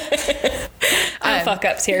know. Fuck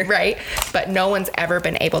ups here. Right. But no one's ever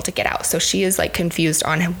been able to get out. So she is like confused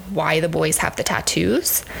on why the boys have the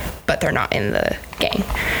tattoos, but they're not in the gang.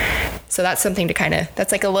 So that's something to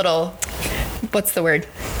that's like a little, what's the word?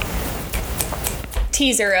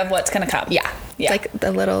 Teaser of what's going to come. Yeah. Like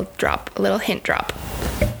the little drop, a little hint drop.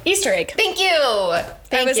 Easter egg. Thank you. I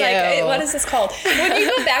was like, what is this called? When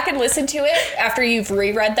you go back and listen to it after you've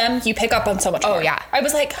reread them, you pick up on so much more. Oh, yeah. I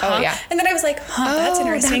was like, huh? Oh, yeah. And then I was like, that's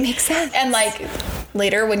interesting. That makes sense. And like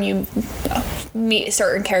later when you meet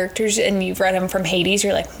certain characters and you've read them from Hades,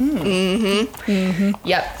 you're like,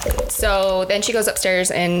 Yep. So then she goes upstairs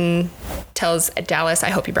and tells Dallas, "I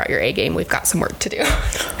hope you brought your A game. We've got some work to do."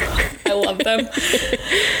 I love them.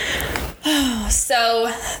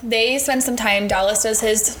 So they spend some time. Dallas does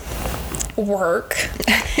his work.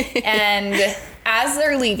 And as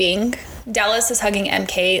they're leaving, Dallas is hugging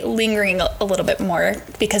MK, lingering a little bit more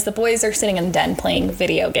because the boys are sitting in the den playing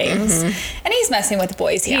video games. And he's messing with the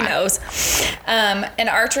boys. He knows. And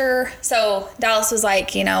Archer, so Dallas was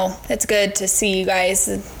like, it's good to see you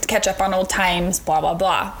guys catch up on old times, blah, blah,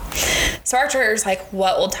 blah. So Archer's like,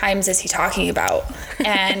 what old times is he talking about?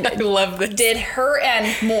 And I love this. Did her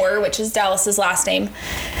and Moore, which is Dallas's last name,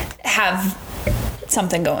 have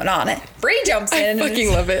something going on? Bree jumps in. I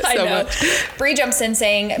fucking love it so much. Bree jumps in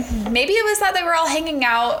saying maybe it was that they were all hanging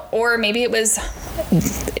out, or maybe it was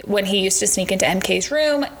when he used to sneak into MK's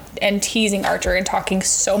room and teasing Archer and talking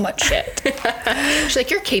so much shit. She's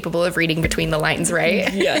like, "You're capable of reading between the lines,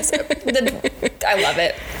 right?" Yes. I love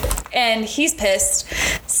it. And he's pissed.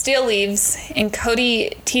 Steele leaves, and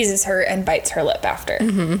Cody teases her and bites her lip after.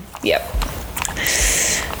 Yep.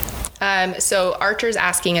 So Archer's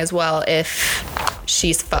asking as well if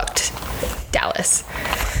she's fucked Dallas.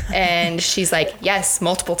 And she's like, yes,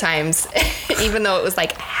 multiple times, even though it was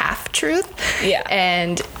like half truth. Yeah.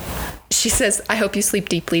 And she says, I hope you sleep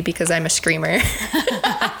deeply because I'm a screamer.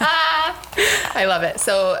 I love it.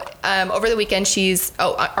 So over the weekend,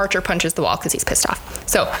 Archer punches the wall because he's pissed off.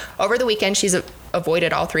 So over the weekend, she's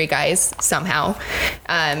avoided all three guys somehow.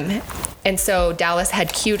 And so Dallas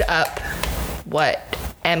had queued up what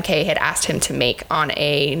MK had asked him to make on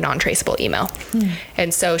a non-traceable email.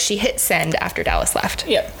 And so she hit send after Dallas left.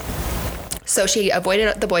 Yep. So she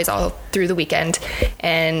avoided the boys all through the weekend,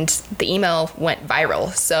 and the email went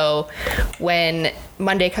viral. So when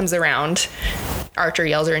Monday comes around, Archer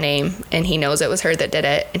yells her name, and he knows it was her that did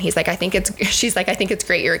it. And she's like, I think it's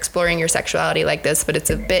great you're exploring your sexuality like this, but it's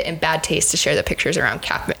a bit in bad taste to share the pictures around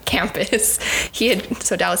campus.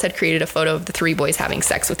 So Dallas had created a photo of the three boys having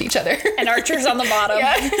sex with each other. And Archer's on the bottom.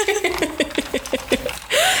 Yeah.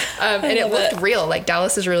 And it looked real. Like,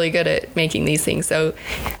 Dallas is really good at making these things. So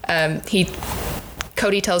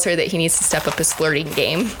Cody tells her that he needs to step up his flirting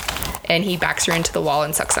game, and he backs her into the wall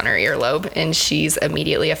and sucks on her earlobe, and she's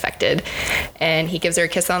immediately affected. And he gives her a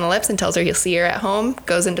kiss on the lips and tells her he'll see her at home,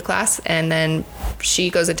 goes into class, and then she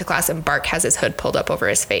goes into class, and Bark has his hood pulled up over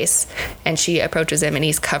his face, and she approaches him, and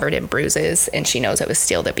he's covered in bruises, and she knows it was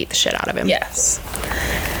Steele that beat the shit out of him. Yes.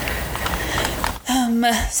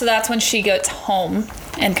 So that's when she gets home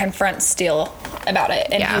and confronts Steele about it.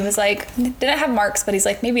 And he was like, didn't have marks, but he's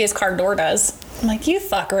like, maybe his car door does. I'm like, you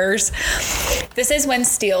fuckers. This is when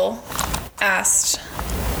Steele asked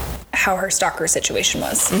how her stalker situation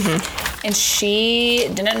was. And she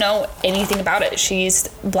didn't know anything about it. She's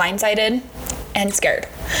blindsided and scared.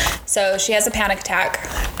 So she has a panic attack.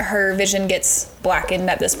 Her vision gets blackened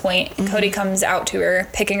at this point. Cody comes out to her,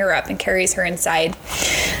 picking her up and carries her inside.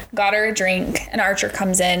 Got her a drink, and Archer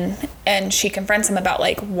comes in, and she confronts him about,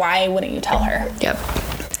 like, why wouldn't you tell her? Yep.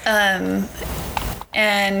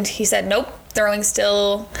 And he said, nope, throwing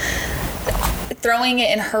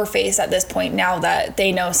it in her face at this point now that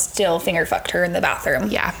they know Steele finger fucked her in the bathroom.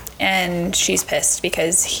 Yeah. And she's pissed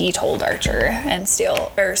because he told Archer and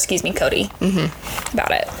Cody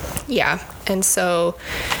about it. Yeah. And so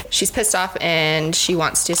she's pissed off, and she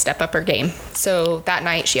wants to step up her game. So that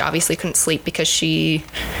night she obviously couldn't sleep because she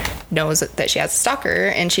knows that she has a stalker,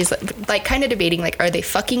 and she's like kind of debating, like, are they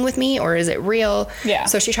fucking with me or is it real? Yeah.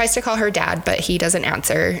 So she tries to call her dad, but he doesn't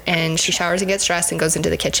answer, and she showers and gets dressed and goes into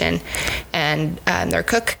the kitchen, and their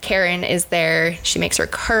cook Karen is there. She makes her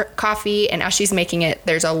coffee, and as she's making it,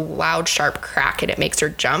 there's a loud sharp crack, and it makes her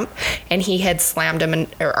jump, and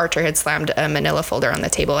Archer had slammed a manila folder on the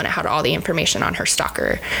table, and it had all the information on her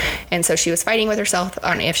stalker. And so she was fighting with herself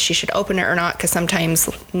on if she should open it or not, because sometimes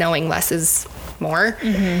knowing less is more.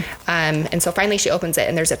 And so finally she opens it,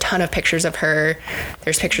 and there's a ton of pictures of her.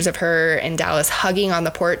 There's pictures of her and Dallas hugging on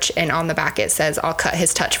the porch, and on the back it says, I'll cut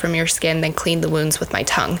his touch from your skin, then clean the wounds with my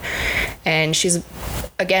tongue. And she's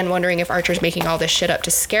again wondering if Archer's making all this shit up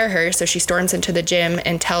to scare her, so she storms into the gym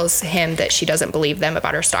and tells him that she doesn't believe them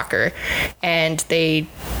about her stalker. And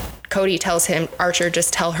Cody tells him, Archer,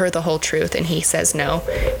 just tell her the whole truth. And he says no.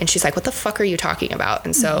 And she's like, what the fuck are you talking about?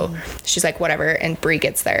 And so she's like, whatever. And Bree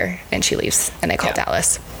gets there, and she leaves, and they call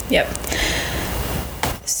Dallas. Yep.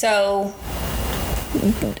 So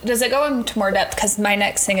does it go into more depth? Because my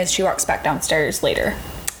next thing is she walks back downstairs later.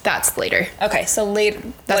 That's later. Okay, so later.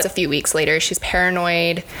 That's a few weeks later. She's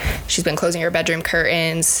paranoid. She's been closing her bedroom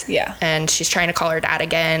curtains. Yeah. And she's trying to call her dad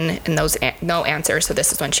again, and no answer. So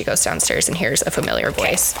this is when she goes downstairs and hears a familiar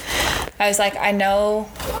voice. I was like, I know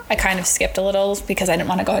I kind of skipped a little because I didn't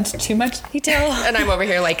want to go into too much detail. And I'm over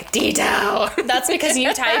here like, detail. That's because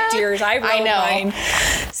you typed yours. I wrote mine.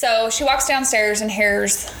 So she walks downstairs and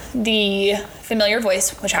hears the familiar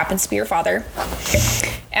voice, which happens to be her father.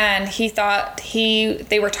 And he thought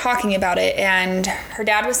they were talking about it, and her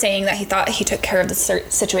dad was saying that he thought he took care of the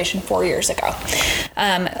situation 4 years ago.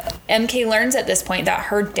 MK learns at this point that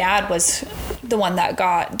her dad was the one that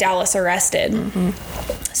got Dallas arrested.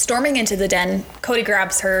 Storming into the den, Cody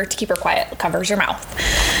grabs her to keep her quiet, covers her mouth.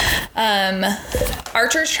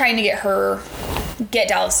 Archer's trying to get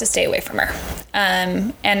Dallas to stay away from her.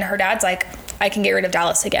 And her dad's like, I can get rid of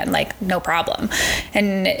Dallas again, like, no problem.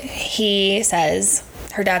 And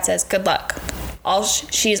her dad says, good luck.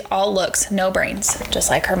 She's all looks, no brains, just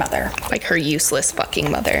like her mother. Like her useless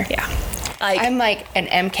fucking mother. Yeah. I'm like, and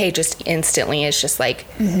MK just instantly is just like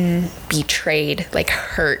betrayed, like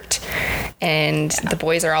hurt. And the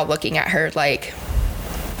boys are all looking at her like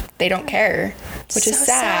they don't care. which is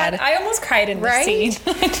sad. I almost cried in this scene.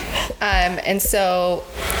 And so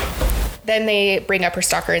then they bring up her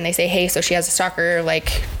stalker and they say, hey, so she has a stalker,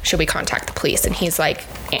 like, should we contact the police? And he's like,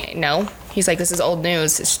 no. He's like, this is old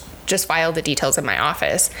news. Just file the details in my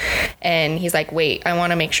office. And he's like, wait, I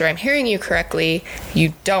want to make sure I'm hearing you correctly.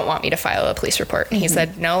 You don't want me to file a police report? And he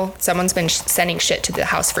said, no, someone's been sending shit to the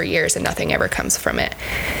house for years and nothing ever comes from it.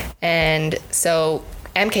 And so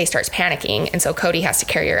MK starts panicking, and so Cody has to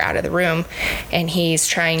carry her out of the room, and he's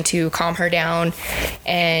trying to calm her down,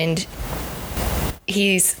 and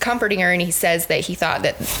he's comforting her, and he says that he thought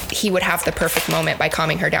that he would have the perfect moment by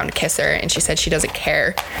calming her down to kiss her, and she said she doesn't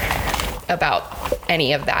care about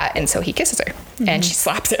any of that, and so he kisses her and she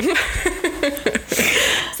slaps him.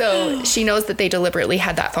 So she knows that they deliberately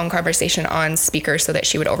had that phone conversation on speaker so that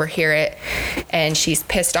she would overhear it, and she's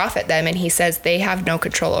pissed off at them, and he says they have no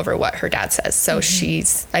control over what her dad says. So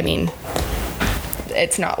she's, I mean,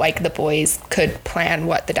 it's not like the boys could plan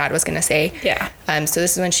what the dad was going to say. Yeah. So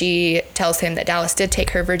this is when she tells him that Dallas did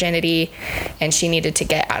take her virginity and she needed to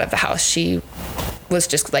get out of the house. She was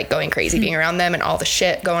just like going crazy being around them and all the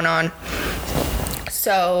shit going on.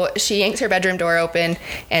 So she yanks her bedroom door open,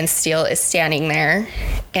 and Steele is standing there,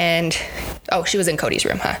 and she was in Cody's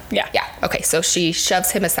room, huh? Yeah. Okay, so she shoves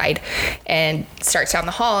him aside and starts down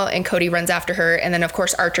the hall, and Cody runs after her, and then of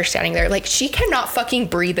course Archer's standing there. Like, she cannot fucking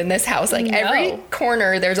breathe in this house. Like, every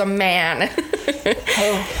corner there's a man.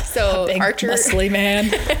 So big, Archer, muscly man.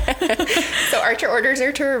 So Archer orders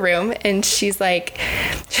her to her room, and she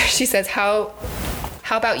says, how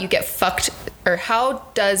about you get fucked? Or how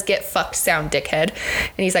does get fucked sound, dickhead?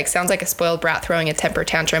 And he's like, sounds like a spoiled brat throwing a temper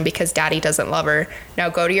tantrum because daddy doesn't love her. Now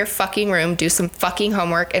go to your fucking room, do some fucking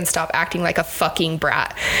homework, and stop acting like a fucking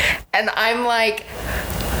brat. And I'm like,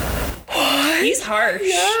 what? He's harsh.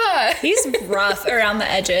 Yeah. He's rough around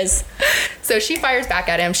the edges. So she fires back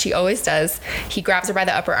at him. She always does. He grabs her by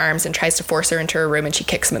the upper arms and tries to force her into her room, and she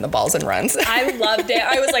kicks him in the balls and runs. I loved it.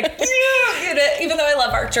 I was like, yeah, get it. Even though I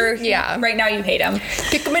love Archer. Yeah. Right now you hate him.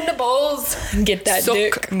 Kick him in the balls. Get that Suck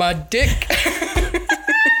dick. my dick.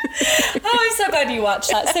 Oh, I'm so glad you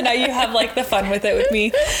watched that. So now you have like the fun with it with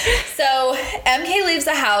me. So MK leaves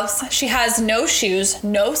the house. She has no shoes,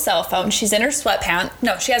 no cell phone. She's in her sweatpants.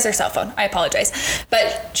 No, she has her cell phone. I apologize.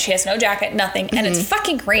 But she has no jacket, nothing. And it's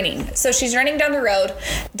fucking raining. So she's running down the road.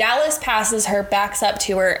 Dallas passes her, backs up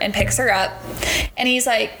to her, and picks her up. And he's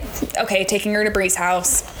like, okay, taking her to Bree's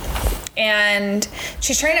house. And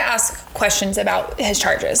she's trying to ask questions about his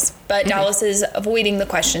charges, but Dallas is avoiding the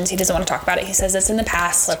questions. He doesn't want to talk about it. He says it's in the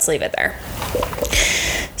past. Let's leave it there.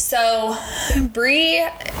 So Bree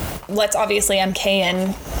lets obviously MK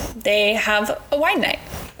in. They have a wine night.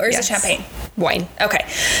 Or is it champagne? Wine. Okay.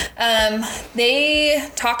 They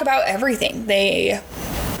talk about everything. They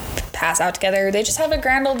pass out together. They just have a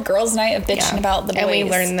grand old girls' night of bitching about the boys. And we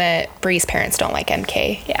learn that Bree's parents don't like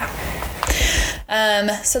MK. Yeah.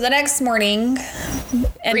 So the next morning,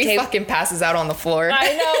 Bree fucking passes out on the floor.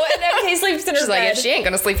 I know, and MK sleeps in her She's bed. like, if she ain't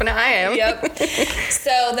gonna sleep in it, I am. Yep.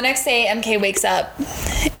 So the next day, MK wakes up,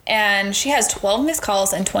 and she has 12 missed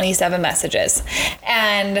calls and 27 messages.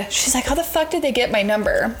 And she's like, how the fuck did they get my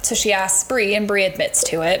number? So she asks Bree, and Bree admits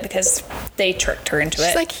to it because they tricked her into it.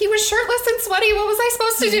 She's like, he was shirtless and sweaty. What was I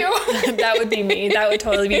supposed to do? That would be me. That would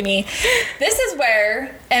totally be me. This is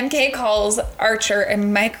where MK calls Archer a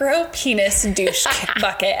micro penis douche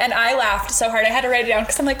bucket. And I laughed so hard I had to write it down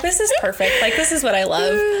because I'm like, this is perfect. Like, this is what I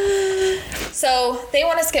love. So they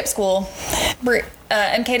want to skip school.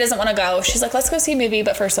 MK doesn't want to go. She's like, let's go see a movie,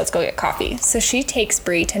 but first let's go get coffee. So she takes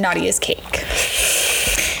Bree to Nadia's cake.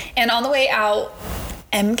 And on the way out,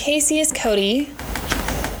 MK sees Cody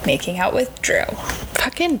making out with Drew.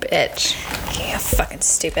 Fucking bitch. Yeah, fucking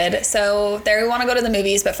stupid. So they want to go to the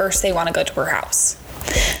movies, but first they want to go to her house.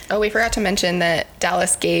 Oh, we forgot to mention that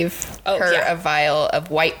Dallas gave her a vial of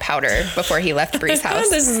white powder before he left Bree's house.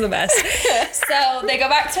 This is the best. So they go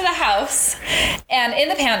back to the house, and in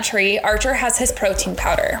the pantry, Archer has his protein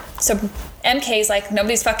powder. So MK's like,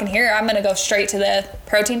 nobody's fucking here. I'm going to go straight to the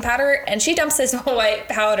protein powder. And she dumps this white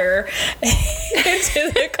powder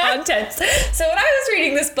into the contents. So when I was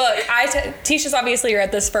reading this book, Tisha's obviously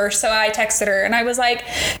read this first. So I texted her and I was like,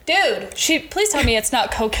 dude, please tell me it's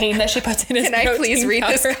not cocaine that she puts in his protein powder. Can I please read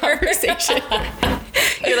this conversation?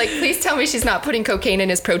 You're like, please tell me she's not putting cocaine in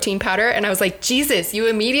his protein powder. And I was like, Jesus, you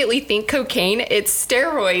immediately think cocaine, it's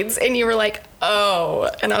steroids. And you were like, oh.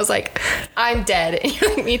 And I was like, I'm dead. And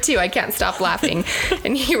you're like, me too. I can't stop laughing.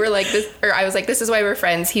 And you were like, I was like, this is why we're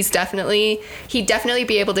friends. He'd definitely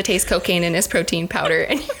be able to taste cocaine in his protein powder.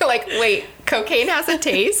 And you're like, wait, cocaine has a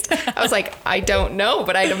taste? I was like, I don't know,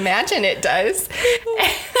 but I'd imagine it does.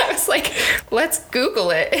 And I was like, let's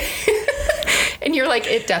Google it. And you're like,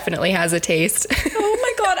 it definitely has a taste. Oh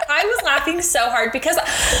my God. I was laughing so hard because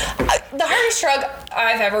the hardest drug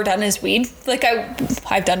I've ever done is weed. Like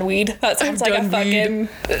I've done weed. That sounds like a fucking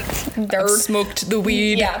nerd. I've smoked the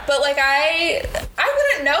weed. Yeah, but like I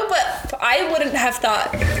wouldn't know, but I wouldn't have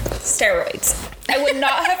thought steroids. I would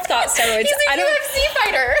not have thought steroids. He's a UFC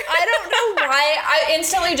fighter. I don't know why. I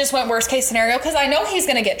instantly just went worst case scenario because I know he's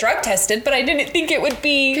going to get drug tested, but I didn't think it would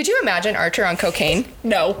be. Could you imagine Archer on cocaine?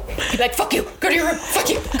 No. He'd be like, fuck you, go to your room. Fuck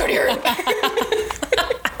you, go to your room.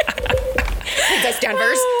 That's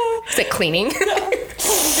Danvers. It's like cleaning.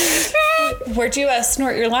 Where'd you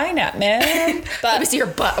snort your line at, man? Let me see your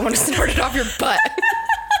butt. I want to snort it off your butt.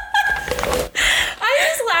 I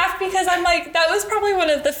just laugh because I'm like, that was probably one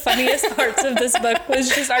of the funniest parts of this book was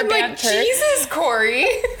just our banter. Like, Jesus, Corey.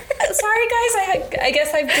 Sorry, guys. I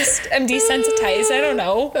guess I'm desensitized. I don't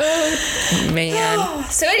know. Oh, man.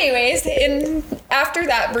 So anyways, after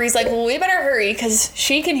that, Bree's like, well, we better hurry because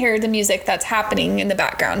she can hear the music that's happening in the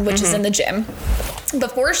background, which is in the gym.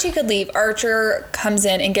 Before she could leave, Archer comes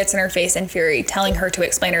in and gets in her face in fury, telling her to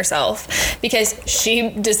explain herself because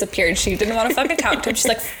she disappeared. She didn't want to fucking talk to him. She's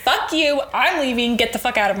like, fuck you. I'm leaving. Get the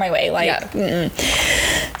fuck out of my way. Like, yeah.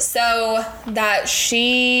 So that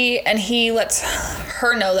he lets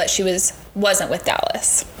her know that she wasn't with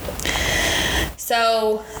Dallas.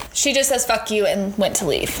 So she just says, fuck you, and went to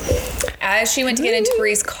leave. As she went to get into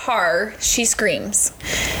Bree's car, she screams.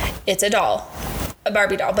 It's a doll. A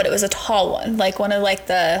Barbie doll, but it was a tall one, like one of like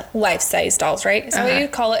the life-size dolls, right? Is that what you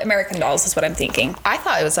call it? American Dolls is what I'm thinking. I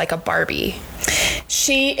thought it was like a Barbie.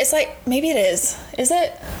 It's like, maybe it is. Is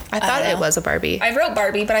it? I thought it was a Barbie. I wrote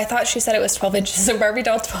Barbie, but I thought she said it was 12 inches. A Barbie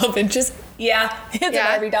doll, 12 inches. Yeah, it's a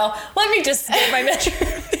Barbie doll. Let me just get my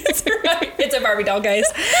measurements. It's a Barbie doll, guys.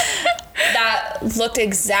 That looked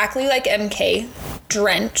exactly like MK,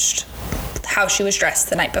 drenched, how she was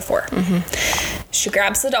dressed the night before. She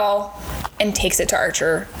grabs the doll and takes it to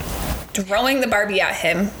Archer, throwing the Barbie at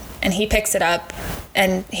him, and he picks it up,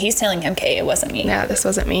 and he's telling MK, it wasn't me. Yeah, this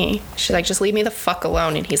wasn't me. She's like, just leave me the fuck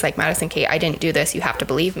alone. And he's like, Madison Kate, I didn't do this. You have to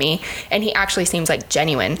believe me. And he actually seems like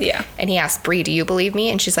genuine. Yeah. And he asked Bree, do you believe me?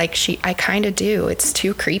 And she's like, I kind of do. It's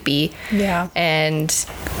too creepy. Yeah. And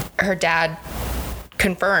her dad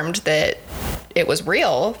confirmed that it was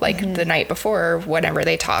real, like the night before, whenever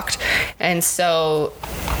they talked. And so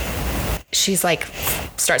she's like,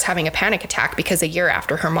 starts having a panic attack because a year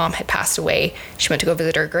after her mom had passed away, she went to go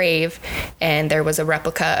visit her grave, and there was a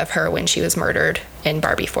replica of her when she was murdered in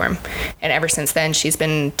Barbie form. And ever since then, she's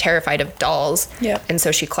been terrified of dolls. Yep. And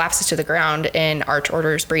so she collapses to the ground, and Arch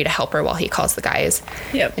orders Bree to help her while he calls the guys.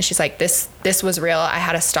 Yep. And she's like, this was real. I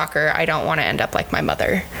had a stalker. I don't want to end up like my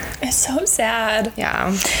mother. It's so sad.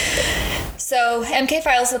 Yeah. So MK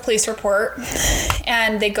files the police report,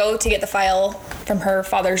 and they go to get the file from her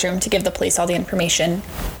father's room to give the police all the information,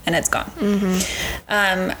 and it's gone.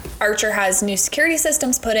 Archer has new security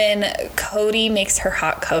systems put in. Cody makes her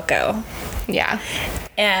hot cocoa. Yeah.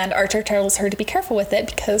 And Archer tells her to be careful with it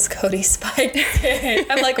because Cody spiked it.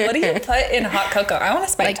 I'm like, what do you put in hot cocoa? I want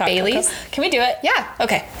to spike hot Bailey's? cocoa. Can we do it? Yeah.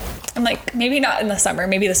 Okay. I'm like, maybe not in the summer,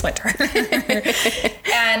 maybe this winter.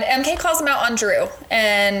 And MK calls him out on Drew,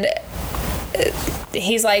 and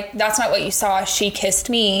he's like, that's not what you saw. She kissed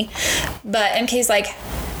me. But MK's like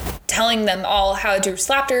telling them all how Drew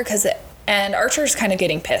slapped her and Archer's kind of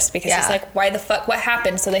getting pissed because he's like, why the fuck, what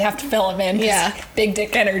happened? So they have to fill him in. Yeah. Big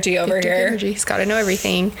dick energy over Big dick here. energy. He's got to know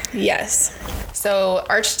everything. Yes. So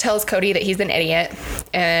Arch tells Cody that he's an idiot,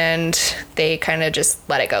 and they kind of just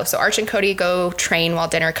let it go. So Arch and Cody go train while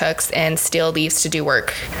dinner cooks, and Steele leaves to do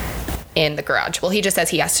work in the garage. Well, he just says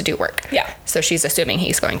he has to do work. Yeah. So she's assuming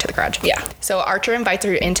he's going to the garage. Yeah. So Archer invites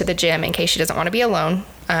her into the gym in case she doesn't want to be alone.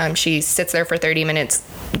 She sits there for 30 minutes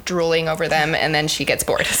drooling over them, and then she gets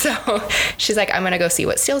bored. So she's like, I'm going to go see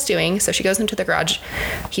what Steele's doing. So she goes into the garage.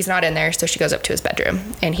 He's not in there, so she goes up to his bedroom,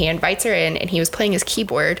 and he invites her in, and he was playing his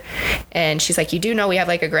keyboard. And she's like, you do know we have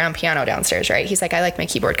like a grand piano downstairs, right? He's like, I like my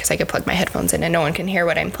keyboard because I can plug my headphones in and no one can hear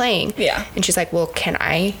what I'm playing. Yeah. And she's like, well, can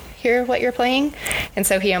I hear what you're playing? And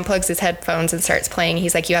so he unplugs his headphones and starts playing.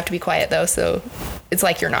 He's like, you have to be quiet though, so it's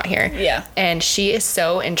like you're not here. Yeah. And she is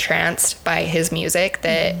so entranced by his music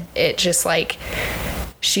that it just like,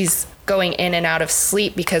 she's going in and out of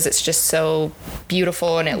sleep because it's just so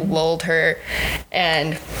beautiful, and it lulled her.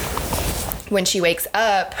 And when she wakes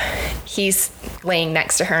up, he's laying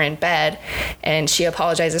next to her in bed, and she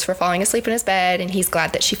apologizes for falling asleep in his bed, and he's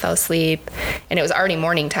glad that she fell asleep. And it was already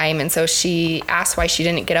morning time, and so she asks why she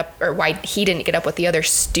didn't get up, or why he didn't get up with the other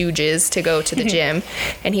stooges to go to the gym.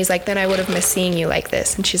 And he's like, then I would have missed seeing you like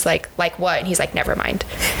this. And she's like what? And he's like, never mind.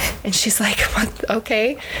 And she's like, what?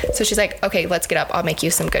 Okay. So she's like, okay, let's get up. I'll make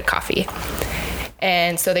you some good coffee.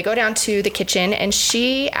 And so they go down to the kitchen, and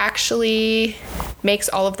she actually makes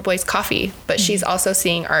all of the boys coffee, but she's also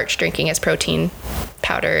seeing Arch drinking his protein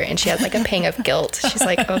powder, and she has like a pang of guilt. She's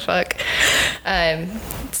like, oh fuck.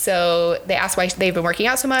 So they ask why they've been working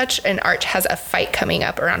out so much, and Arch has a fight coming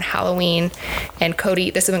up around Halloween, and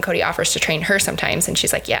this is when Cody offers to train her sometimes, and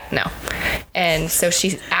she's like, yeah, no. And so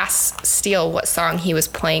she asks Steele what song he was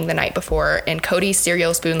playing the night before, and Cody's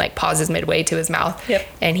cereal spoon like pauses midway to his mouth. Yep.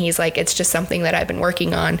 And he's like, it's just something that I've been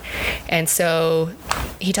working on. And so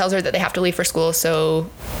he tells her that they have to leave for school, so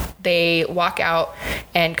they walk out,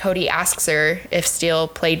 and Cody asks her if Steele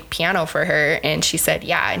played piano for her, and she said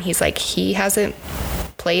yeah, and he's like, he hasn't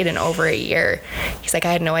played in over a year. He's like,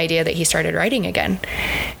 I had no idea that he started writing again.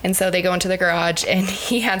 And so they go into the garage, and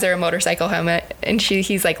he hands her a motorcycle helmet, and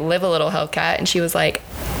he's like, live a little Hellcat, and she was like,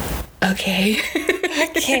 okay.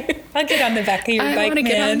 Okay, I'll get on the back of your bike, man. I want to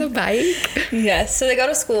get on the bike. Yes, so they go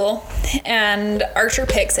to school, and Archer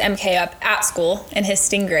picks MK up at school in his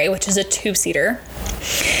Stingray, which is a 2-seater.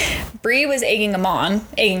 Bree was egging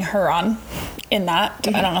her on in that.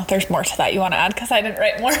 Mm-hmm. I don't know if there's more to that you want to add, because I didn't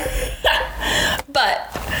write more.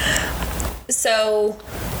 But, so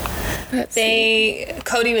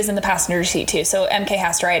Cody was in the passenger seat too, so MK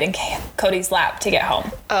has to ride in Cody's lap to get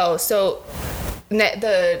home. Oh, so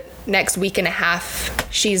the next week and a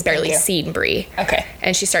half, she's barely seen Bree. Okay.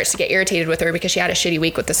 And she starts to get irritated with her because she had a shitty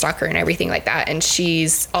week with the stalker and everything like that. And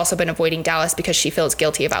she's also been avoiding Dallas because she feels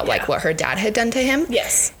guilty about like what her dad had done to him.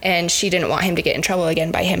 Yes. And she didn't want him to get in trouble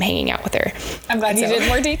again by him hanging out with her. I'm glad you did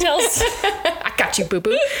more details. I got you,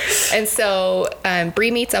 boo-boo. And so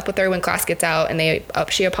Bree meets up with her when class gets out, and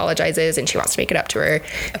she apologizes, and she wants to make it up to her.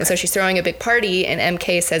 Okay. And so she's throwing a big party, and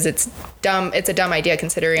MK says it's dumb. It's a dumb idea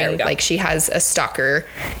considering like she has a stalker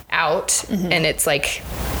out, and it's like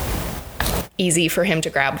easy for him to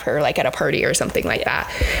grab her like at a party or something like that.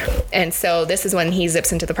 And so this is when he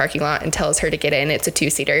zips into the parking lot and tells her to get in. It's a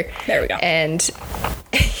 2-seater. There we go. And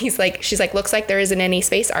she's like, looks like there isn't any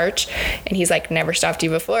space, Arch. And he's like, never stopped you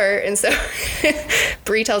before. And so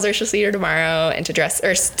Bree tells her she'll see her tomorrow and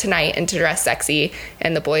tonight and to dress sexy.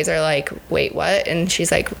 And the boys are like, wait, what? And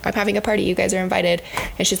she's like, I'm having a party. You guys are invited.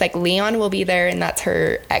 And she's like, Leon will be there. And that's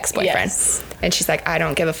her ex-boyfriend. Yes. And she's like, I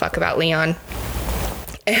don't give a fuck about Leon.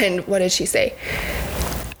 And what did she say?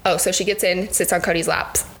 Oh, so she gets in, sits on Cody's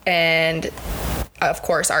lap, and of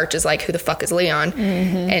course Arch is like, who the fuck is Leon?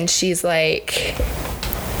 And she's like,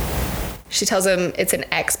 she tells him it's an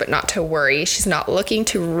ex, but not to worry. She's not looking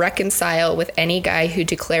to reconcile with any guy who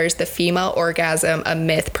declares the female orgasm a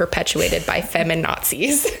myth perpetuated by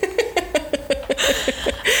feminazis.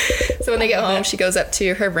 So when they get home, she goes up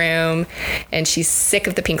to her room, and she's sick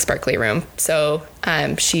of the pink sparkly room. So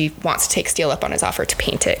she wants to take Steele up on his offer to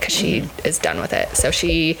paint it because she is done with it. So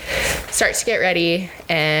she starts to get ready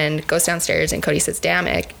and goes downstairs, and Cody says, damn,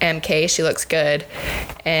 MK, she looks good.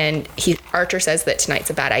 And Archer says that tonight's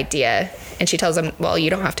a bad idea. And she tells him, well, you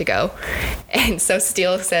don't have to go. And so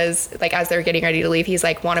Steele says, like, as they're getting ready to leave, he's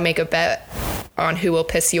like, want to make a bet on who will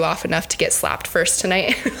piss you off enough to get slapped first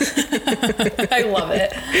tonight? I love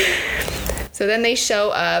it. So then they show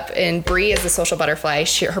up, and Bree is the social butterfly.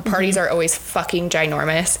 Her parties are always fucking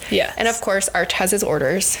ginormous. Yeah. And of course, Arch has his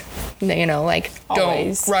orders. You know, like,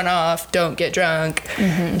 always. Don't run off, don't get drunk.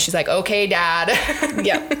 And she's like, okay, Dad.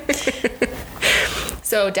 Yep.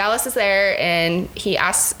 So Dallas is there, and he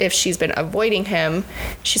asks if she's been avoiding him.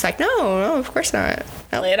 She's like, no, of course not.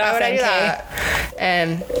 Lay it off, why would I do MK. that?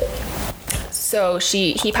 And so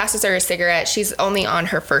he passes her a cigarette. She's only on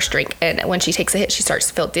her first drink, and when she takes a hit, she starts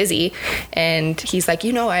to feel dizzy. And he's like,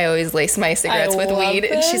 you know, I always lace my cigarettes with weed.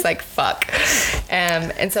 And she's like, fuck.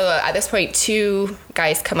 And so at this point, 2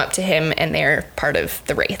 guys come up to him, and they're part of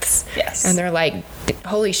the Wraiths. Yes. And they're like,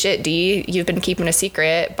 holy shit, D, you've been keeping a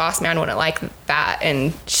secret. Boss man wouldn't like that.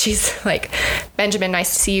 And she's like, Benjamin,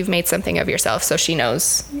 nice to see you've made something of yourself. So she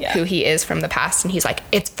knows who he is from the past. And he's like,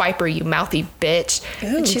 it's Viper, you mouthy bitch.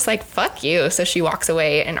 Ooh. And she's like, fuck you. So she walks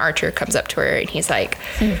away, and Archer comes up to her, and he's like,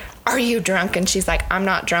 are you drunk? And she's like, I'm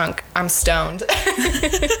not drunk, I'm stoned.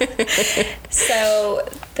 So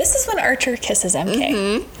this is when Archer kisses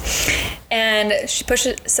MK. And she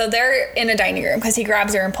pushes, so they're in a dining room because he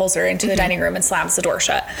grabs her and pulls her into the dining room and slams the door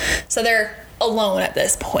shut. So they're alone at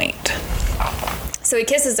this point. So he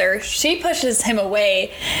kisses her, she pushes him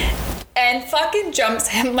away and fucking jumps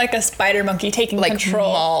him like a spider monkey, taking like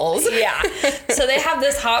control. Malls. Yeah. So they have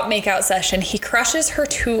this hot makeout session. He crushes her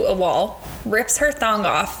to a wall. rips her thong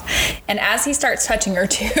off, and as he starts touching her,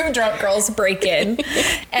 2 drunk girls break in,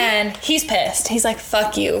 and he's pissed. He's like,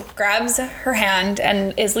 fuck you, grabs her hand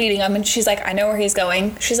and is leading him, and she's like, I know where he's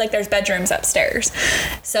going. She's like, there's bedrooms upstairs.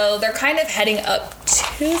 So they're kind of heading up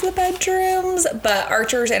to the bedrooms, but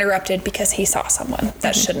Archer's interrupted because he saw someone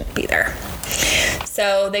that shouldn't be there.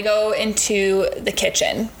 So they go into the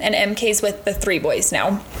kitchen, and MK's with the 3 boys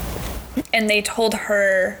now. And they told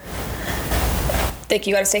her, like,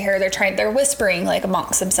 you gotta stay here. They're whispering, like,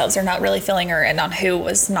 amongst themselves. They're not really filling her in on who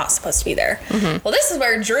was not supposed to be there. Well, this is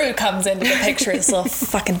where Drew comes into the picture, this little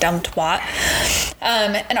fucking dumb twat.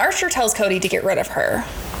 And Archer tells Cody to get rid of her.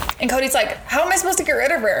 And Cody's like, how am I supposed to get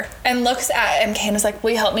rid of her? And looks at MK and is like,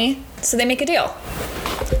 will you help me? So they make a deal.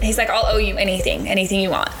 He's like, I'll owe you anything you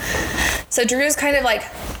want. So Drew's kind of like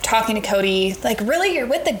talking to Cody, like, really, you're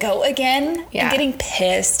with the goat again? Yeah. And getting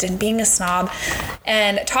pissed and being a snob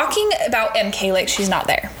and talking about MK like she's not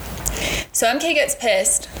there. So MK gets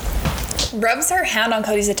pissed, rubs her hand on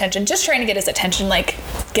Cody's attention, just trying to get his attention, like,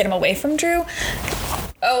 get him away from Drew.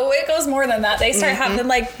 Oh, it goes more than that. They start having,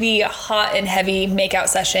 like, the hot and heavy makeout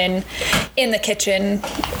session in the kitchen.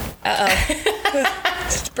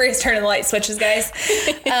 Bree's turning the light switches, guys.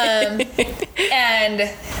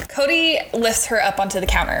 And Cody lifts her up onto the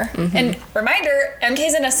counter. And reminder,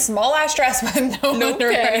 MK's in a small-ass dress with no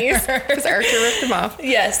panties. Because Archer ripped them off.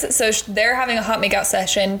 Yes, so they're having a hot makeout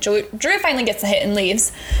session. Drew finally gets the hit and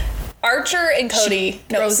leaves. Archer and Cody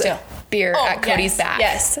throws a beer at Cody's back.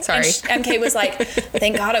 Yes. Sorry. And MK was like,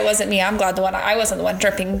 thank God it wasn't me. I'm glad I wasn't the one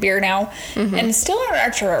dripping beer now. And still and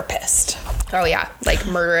Archer are pissed. Oh, yeah. Like,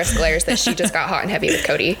 murderous glares that she just got hot and heavy with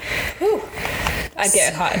Cody. Whew. I'd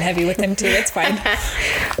get hot and heavy with him, too. It's fine.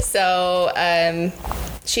 So,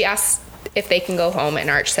 she asks if they can go home, and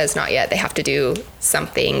Arch says not yet. They have to do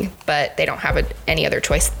something, but they don't have any other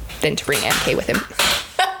choice than to bring MK with him.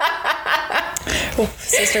 Well,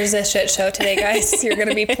 Sisters a shit show today, guys. You're going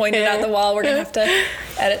to be pointed at the wall. We're going to have to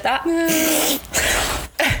edit that.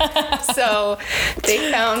 So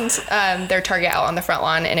they found their target out on the front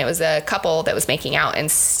lawn, and it was a couple that was making out,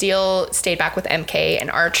 and Steele stayed back with MK,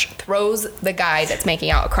 and Arch throws the guy that's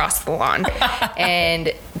making out across the lawn.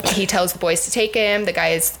 And he tells the boys to take him. The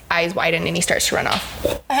guy's eyes widen, and he starts to run off.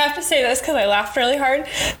 I have to say this because I laughed really hard.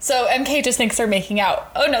 So MK just thinks they're making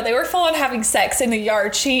out. Oh, no, they were full on having sex in the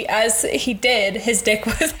yard. As he did, his dick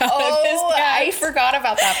was out of his pants. I forgot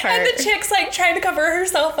about that part. And the chick's, like, trying to cover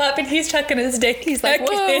herself up, and he's chucking his dick. He's like,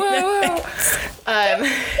 whoa, whoa, whoa.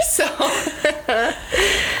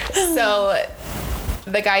 So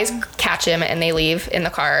the guys catch him, and they leave in the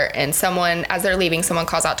car, and as they're leaving, someone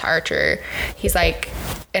calls out to Archer. He's like,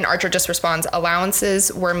 and Archer just responds, allowances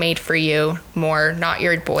were made for you, more, not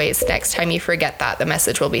your boys. Next time you forget that, the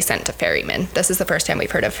message will be sent to ferrymen. This is the first time we've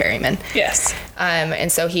heard of ferrymen. Yes. And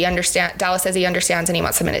so Dallas says he understands, and he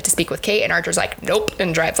wants a minute to speak with Kate, and Archer's like, nope,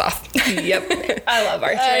 and drives off. Yep. I love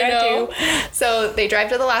Archer. I do. So they drive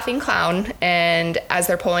to the Laughing Clown, and as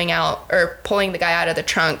they're pulling the guy out of the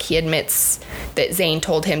trunk, he admits that Zane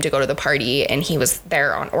told him to go to the party, and he was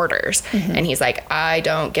there on orders. And he's like, I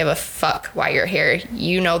don't give a fuck why you're here.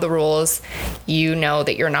 You know the rules. You know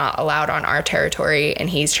that you're not allowed on our territory, and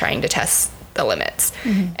he's trying to test the limits.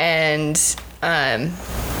 And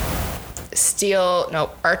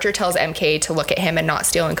Archer tells MK to look at him and not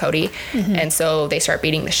Steele and Cody. And so they start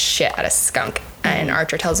beating the shit out of Skunk. And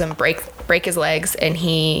Archer tells him break his legs, and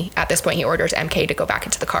at this point he orders MK to go back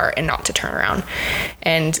into the car and not to turn around.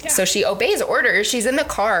 And so she obeys orders. She's in the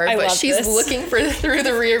car, but she's looking through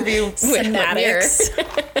the rear view mirror.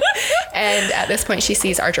 And at this point she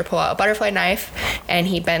sees Archer pull out a butterfly knife, and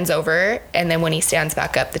he bends over, and then when he stands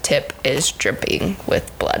back up, the tip is dripping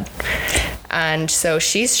with blood. And so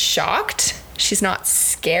she's shocked. She's not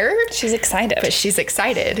scared. She's excited. But she's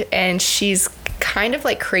excited, and she's kind of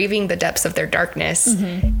like craving the depths of their darkness.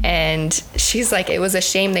 And she's like, it was a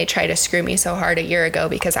shame they tried to screw me so hard a year ago,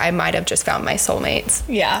 because I might have just found my soulmates.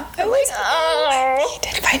 Yeah. I'm like, oh, you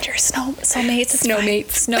did find your soulmates.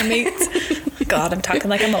 Snowmates. God, I'm talking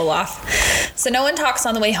like I'm Olaf. So no one talks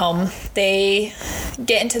on the way home. They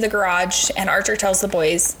get into the garage, and Archer tells the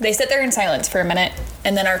boys. They sit there in silence for a minute,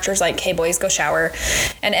 and then Archer's like, hey boys, go shower.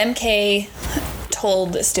 And MK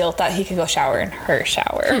told Steele that he could go shower in her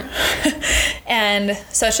shower. And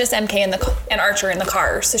so it's just MK and Archer in the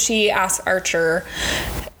car. So she asks Archer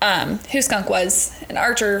who Skunk was, and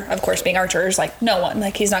Archer, of course being Archer, is like, no one,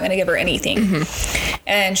 like, he's not going to give her anything.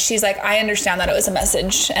 And she's like, I understand that it was a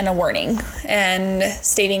message and a warning, and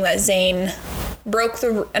stating that Zane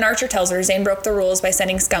and Archer tells her Zane broke the rules by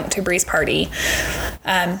sending Skunk to Bree's party.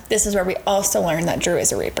 This is where we also learn that Drew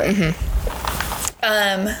is a raper.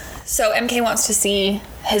 So MK wants to see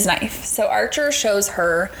his knife. So Archer shows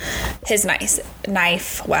her his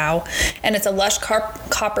knife. Wow. And it's a lush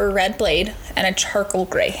copper red blade and a charcoal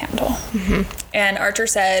gray handle. Mm-hmm. And Archer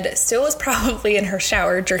said Steele was probably in her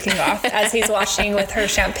shower jerking off as he's washing with her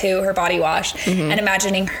shampoo, her body wash, and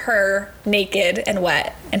imagining her naked and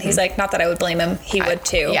wet. And he's like, not that I would blame him. He would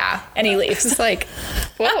too. Yeah. And he leaves. It's like,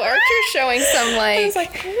 whoa, Archer's showing some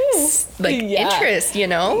interest, you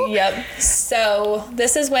know? Yep. So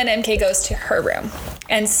this is when MK goes to her room.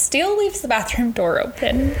 And Steele leaves the bathroom door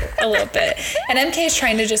open a little bit. And MK is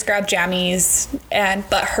trying to just grab jammies,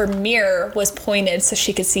 but her mirror was pointed so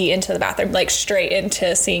she could see into the bathroom, like straight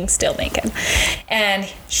into seeing Steele naked. And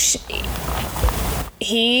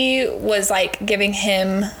he was like giving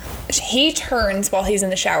him... He turns while he's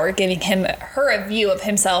in the shower, giving her a view of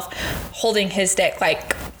himself holding his dick,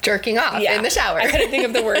 like jerking off in the shower. I couldn't think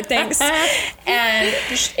of the word, thanks. And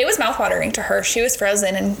it was mouthwatering to her. She was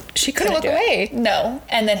frozen and she couldn't look away. No.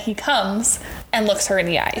 And then he comes and looks her in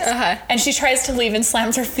the eyes. And she tries to leave and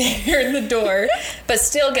slams her finger in the door, but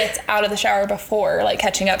still gets out of the shower before, like,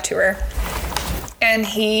 catching up to her. And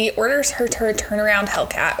he orders her to turn around,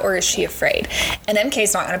 Hellcat, or is she afraid? And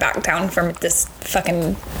MK's not going to back down from this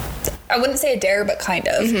fucking... I wouldn't say a dare, but kind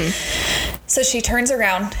of. Mm-hmm. So she turns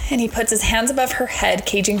around and he puts his hands above her head,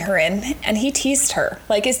 caging her in, and he teased her,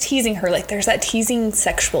 like is teasing her. Like there's that teasing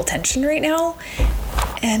sexual tension right now.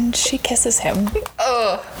 And she kisses him.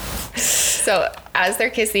 Oh. So as they're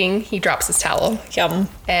kissing, he drops his towel. Yum.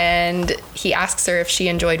 And he asks her if she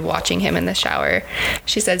enjoyed watching him in the shower.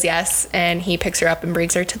 She says yes, and he picks her up and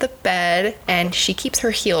brings her to the bed, and she keeps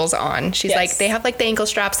her heels on. She's like, they have like the ankle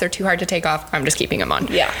straps, they're too hard to take off, I'm just keeping them on.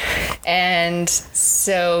 Yeah. And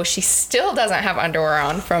so she still doesn't have underwear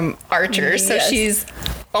on from Archer, so she's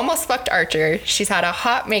almost fucked Archer. She's had a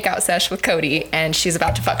hot makeout sesh with Cody, and she's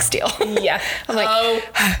about to fuck Steele. Yeah. I'm like,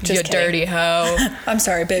 you dirty hoe. I'm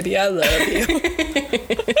sorry, baby, I love you.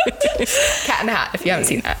 Cat in the Hat, if you haven't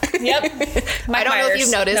seen that. Yep. I don't know if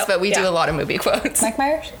you've noticed, but we do a lot of movie quotes. Mike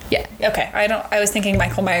Myers? Yeah. Okay. I was thinking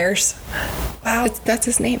Michael Myers. Wow. That's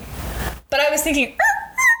his name. But I was thinking,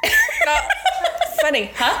 not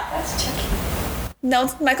funny, huh? That's Chucky. No,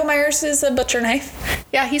 Michael Myers is a butcher knife.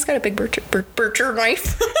 Yeah, he's got a big butcher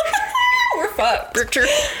knife. We're fucked. Butcher.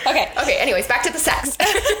 Okay. Okay, anyways, back to the sex.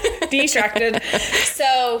 Distracted.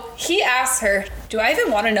 So he asks her, do I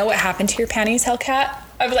even want to know what happened to your panties, Hellcat?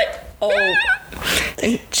 I was like, oh.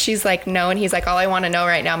 And she's like, no. And he's like, all I want to know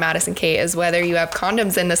right now, Madison Kate, is whether you have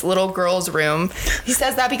condoms in this little girl's room. He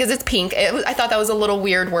says that because it's pink. I thought that was a little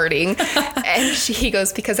weird wording. And he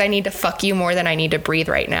goes, because I need to fuck you more than I need to breathe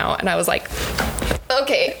right now. And I was like,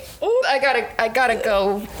 okay, I gotta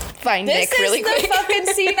go find Nick really quick. This is the fucking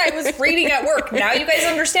scene I was reading at work. Now you guys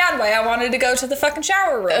understand why I wanted to go to the fucking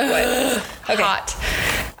shower real quick. Okay. Hot.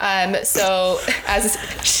 So as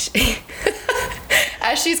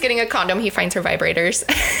she's getting a condom, he finds her vibrators.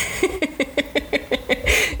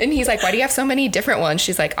 And he's like, why do you have so many different ones?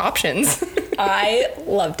 She's like, options. I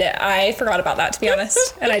loved it. I forgot about that, to be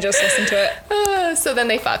honest. And I just listened to it. So then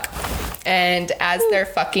they fuck. And as they're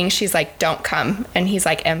fucking, she's like, don't come. And he's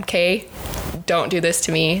like, MK, don't do this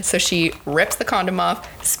to me. So she rips the condom off,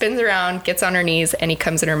 spins around, gets on her knees, and he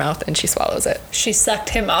comes in her mouth and she swallows it. She sucked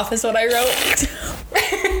him off is what I wrote.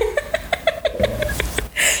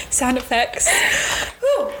 Sound effects.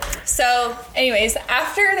 Whew. So anyways,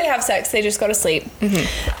 after they have sex, they just go to sleep.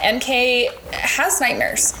 Mm-hmm. MK has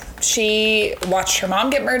nightmares. She watched her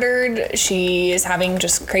mom get murdered. She is having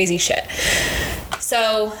just crazy shit.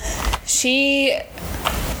 So she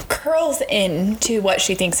curls into what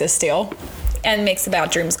she thinks is Steele and makes the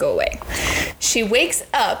bad dreams go away. She wakes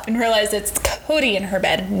up and realizes it's Cody in her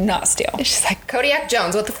bed, not Steele. She's like, Kodiak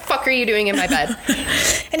Jones, what the fuck are you doing in my bed?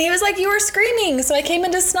 And he was like, you were screaming, so I came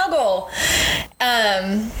in to snuggle.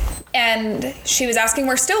 And she was asking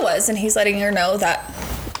where Steele was, and he's letting her know that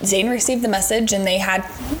Zane received the message and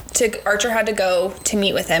Archer had to go to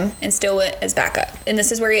meet with him, and Steele is back up. And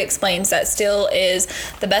this is where he explains that Steele is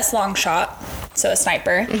the best long shot, so a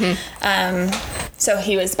sniper. Mm-hmm. So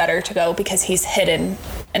he was better to go because he's hidden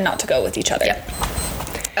and not to go with each other. Yep.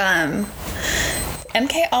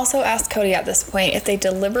 MK also asked Cody at this point if they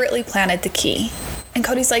deliberately planted the key. And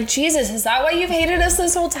Cody's like, Jesus, is that why you've hated us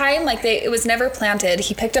this whole time? Like, it was never planted.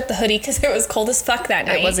 He picked up the hoodie because it was cold as fuck that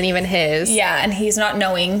night. It wasn't even his. Yeah, and he's not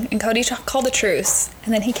knowing. And Cody called a truce.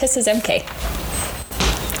 And then he kisses MK.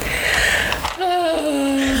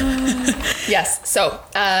 Yes.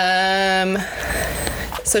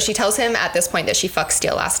 So she tells him at this point that she fucked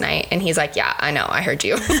Steele last night. And he's like, yeah, I know. I heard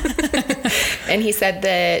you. And he said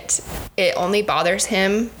that it only bothers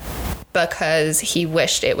him because he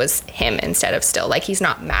wished it was him instead of Still. Like, he's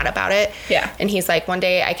not mad about it. Yeah. And he's like, one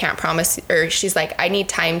day I can't promise, or she's like, I need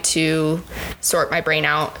time to sort my brain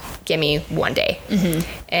out. Give me one day.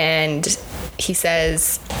 And he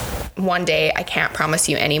says, one day, I can't promise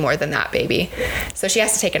you any more than that, baby. So she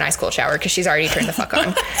has to take an ice cold shower because she's already turned the fuck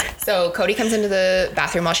on. So Cody comes into the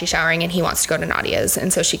bathroom while she's showering and he wants to go to Nadia's.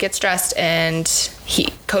 And so she gets dressed and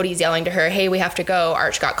Cody's yelling to her, hey, we have to go.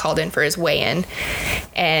 Arch got called in for his weigh-in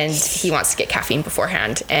and he wants to get caffeine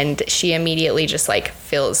beforehand. And she immediately just like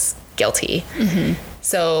feels guilty.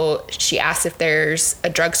 So she asks if there's a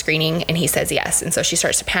drug screening and he says yes. And so she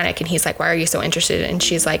starts to panic and he's like, why are you so interested? And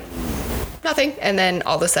she's like, nothing. And then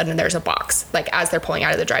all of a sudden there's a box, like as they're pulling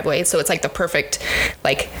out of the driveway. So it's like the perfect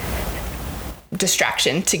like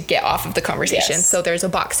distraction to get off of the conversation. Yes. So there's a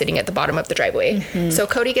box sitting at the bottom of the driveway. So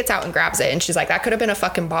Cody gets out and grabs it and she's like, that could have been a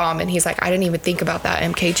fucking bomb. And he's like, I didn't even think about that,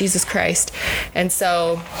 MK, Jesus Christ. And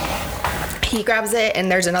so he grabs it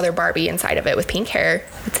and there's another Barbie inside of it with pink hair.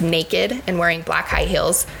 It's naked and wearing black high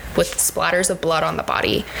heels with splatters of blood on the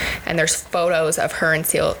body. And there's photos of her and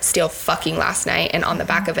Steele fucking last night. And on the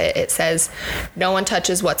back of it, it says, no one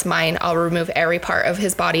touches what's mine. I'll remove every part of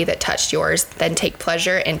his body that touched yours, then take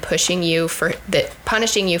pleasure in punishing you for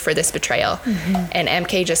this betrayal. And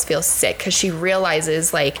MK just feels sick because she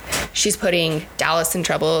realizes like she's putting Dallas in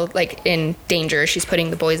trouble, like in danger. She's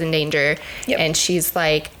putting the boys in danger. And she's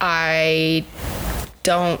like, I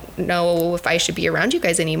don't know if I should be around you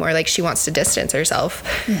guys anymore. Like, she wants to distance herself.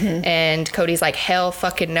 And Cody's like, hell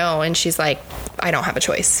fucking no. And she's like, I don't have a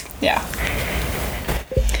choice. Yeah.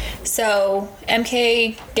 So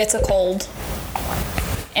MK gets a cold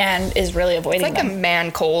and is really avoiding It's like them. a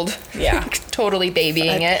man cold. Yeah. Totally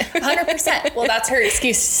babying it. 100%. Well, that's her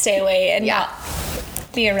excuse to stay away and not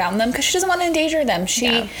be around them because she doesn't want to endanger them.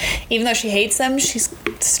 Even though she hates them, she's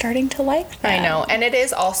starting to like them. I know. And it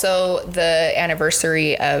is also the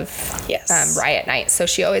anniversary of Riot Night. So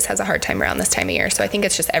she always has a hard time around this time of year. So I think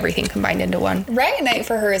it's just everything combined into one. Riot Night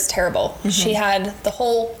for her is terrible. She had the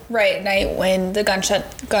whole Riot Night when the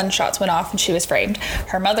gunshots went off and she was framed.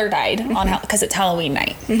 Her mother died because it's Halloween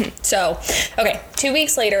night. So, okay, 2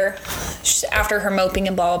 weeks later, after her moping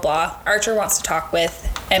and blah, blah, blah, Archer wants to talk with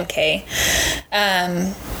MK.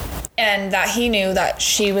 And that he knew that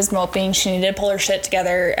she was moping, she needed to pull her shit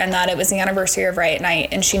together, and that it was the anniversary of Riot Night,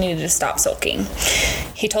 and she needed to stop sulking.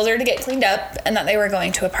 He told her to get cleaned up, and that they were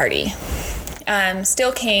going to a party.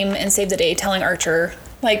 Steele came and saved the day, telling Archer,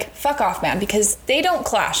 like, fuck off, man, because they don't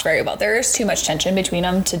clash very well. There is too much tension between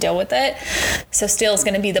them to deal with it. So Steele's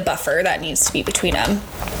going to be the buffer that needs to be between them.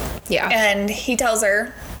 Yeah. And he tells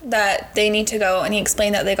her that they need to go, and he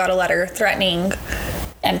explained that they got a letter threatening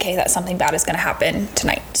MK that something bad is going to happen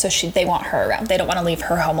tonight. So they want her around. They don't want to leave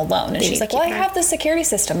her home alone. And she's like, well, I have the security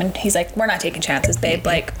system. And he's like, we're not taking chances, babe.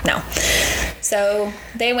 Like, no. So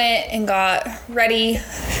they went and got ready,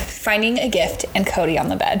 finding a gift and Cody on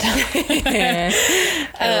the bed.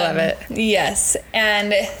 I love it. Yes.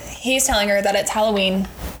 And he's telling her that it's Halloween.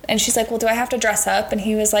 And she's like, well, do I have to dress up? And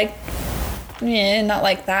he was like, not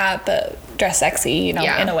like that, but dress sexy, you know,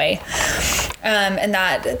 in a way. And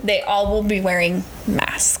that they all will be wearing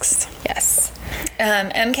masks. Yes.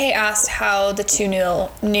 MK asked how the two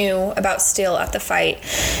knew about Steele at the fight.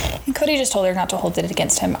 And Cody just told her not to hold it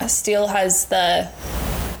against him. Steele has the...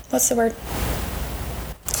 What's the word?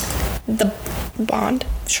 The bond?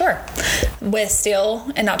 Sure. With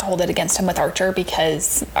Steele, and not to hold it against him with Archer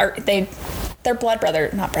because they're blood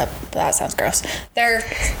brother. Not blood. That sounds gross. They're...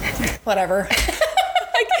 whatever.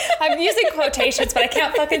 I'm using quotations, but I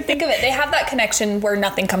can't fucking think of it. They have that connection where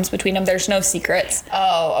nothing comes between them. There's no secrets.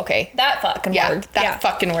 Oh, okay. That fucking word. That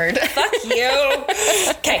fucking word. Fuck you.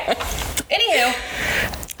 Okay. Anywho.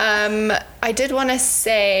 I did want to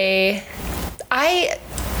say,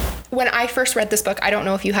 when I first read this book, I don't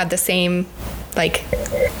know if you had the same, like,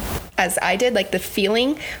 as I did, like the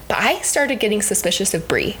feeling, but I started getting suspicious of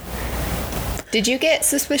Bree. Did you get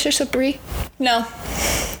suspicious of Bree? No.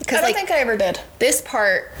 I don't think I ever did. This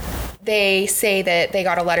part, they say that they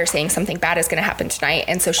got a letter saying something bad is going to happen tonight.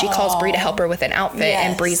 And so she calls Bree to help her with an outfit. Yes.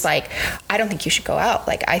 And Bree's like, I don't think you should go out.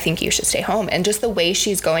 Like, I think you should stay home. And just the way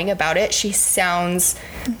she's going about it, she sounds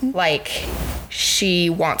like she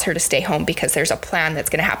wants her to stay home because there's a plan that's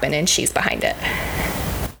going to happen and she's behind it.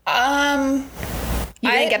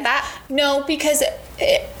 You didn't get that? No, because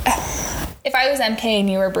if I was MK and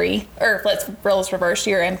you were Bree, or roles reversed,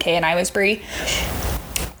 you're MK and I was Bree,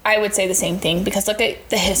 I would say the same thing, because look at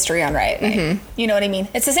the history on Riot Night. You know what I mean?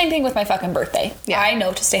 It's the same thing with my fucking birthday. Yeah. I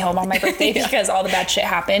know to stay home on my birthday because all the bad shit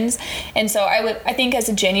happens. And so I think as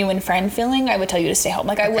a genuine friend feeling, I would tell you to stay home.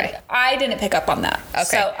 Like I didn't pick up on that. Okay.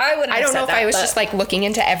 So I wouldn't. I don't know if I was just like looking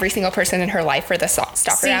into every single person in her life for the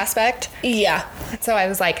stalker aspect. Yeah. So I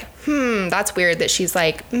was like, that's weird that she's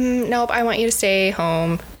like, nope, I want you to stay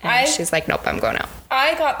home. And she's like, nope, I'm going out.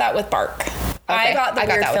 I got that with Bark. Okay. I got weird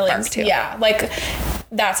that feelings with Bark too. Yeah. Like,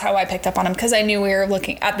 that's how I picked up on him, because I knew we were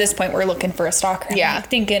looking for a stalker. Yeah. Like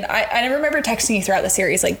thinking, I remember texting you throughout the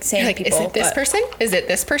series, like saying like, people. Is it this person? Is it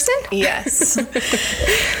this person? Yes.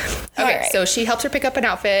 Okay, so she helps her pick up an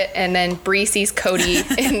outfit, and then Bree sees Cody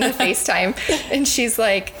in the FaceTime, and she's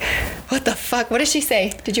like, what the fuck? What did she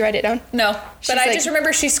say? Did you write it down? No. But I just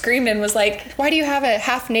remember she screamed and was like, why do you have a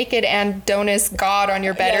half naked Adonis god on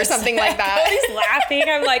your bed or something like that? Cody's laughing.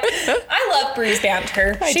 I'm like, I love Bree's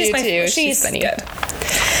banter. I do too. She's funny. Good.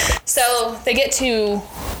 So they get to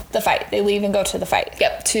the fight. They leave and go to the fight.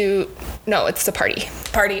 Yep. No, it's the party.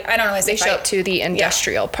 I don't know. They show up to the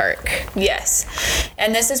industrial park. Yes.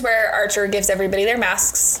 And this is where Archer gives everybody their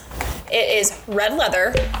masks. It is red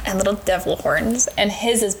leather and little devil horns, and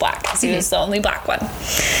his is black because he was the only black one.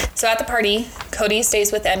 So at the party, Cody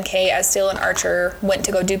stays with MK as Steele and Archer went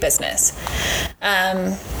to go do business.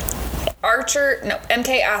 MK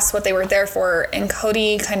asks what they were there for, and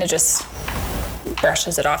Cody kind of just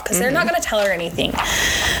brushes it off because they're not going to tell her anything.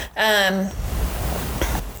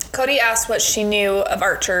 Cody asked what she knew of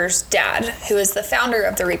Archer's dad, who is the founder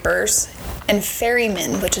of the Reapers, and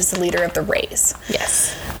Ferryman, which is the leader of the Rays.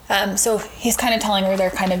 Yes. So he's kind of telling her they're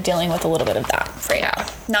kind of dealing with a little bit of that right now.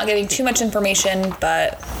 Not giving too much information,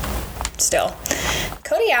 but still.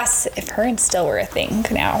 Cody asks if her and Still were a thing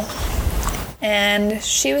now. And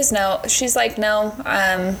she's like,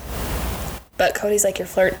 no. But Cody's like,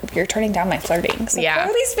 you're turning down my flirting. So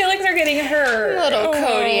Cody's feelings are getting hurt. Little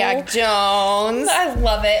Kodiak Jones. I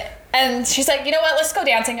love it. And she's like, you know what? Let's go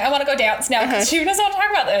dancing. I want to go dance now. Because she doesn't want to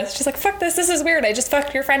talk about this. She's like, fuck this. This is weird. I just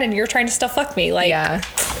fucked your friend and you're trying to still fuck me. Like, yeah.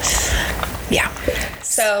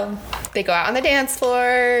 So they go out on the dance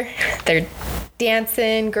floor. They're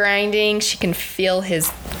dancing, grinding. She can feel his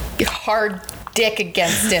hard dick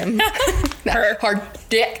against him. Hard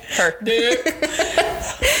dick.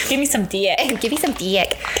 Give me some dick. Give me some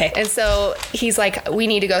dick. Okay. And so he's like, we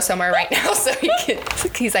need to go somewhere right now. So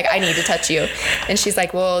he's like, I need to touch you. And she's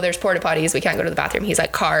like, well, there's porta potties. We can't go to the bathroom. He's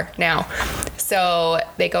like, car now. So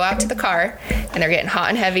they go out to the car and they're getting hot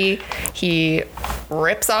and heavy. He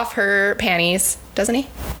rips off her panties. Doesn't he?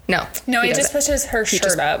 No, he just pushes her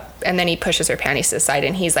shirt up. And then he pushes her panties to the side,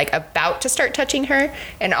 and he's like about to start touching her,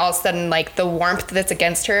 and all of a sudden, like, the warmth that's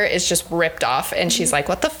against her is just ripped off, and she's like,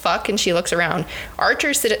 what the fuck? And she looks around.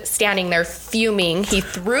 Archer's standing there fuming. He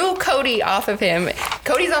threw Cody off of him.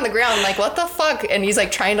 Cody's on the ground like, what the fuck? And he's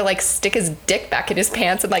like trying to like stick his dick back in his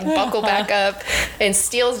pants and like buckle back up, and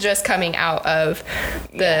Steele's just coming out of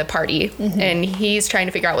the party, and he's trying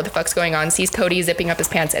to figure out what the fuck's going on, sees Cody zipping up his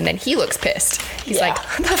pants, and then he looks pissed. He's like,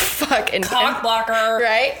 what the fuck? And cock blocker.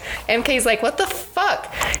 Right? MK's like, what the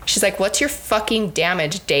fuck? She's like, what's your fucking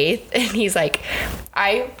damage, Tate? And he's like,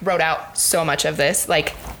 I wrote out so much of this,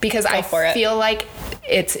 like, because I feel like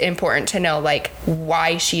it's important to know, like,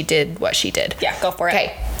 why she did what she did. Yeah, go for it.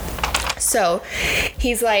 Okay. So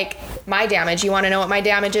he's like, my damage, you want to know what my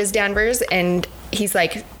damage is, Danvers? And he's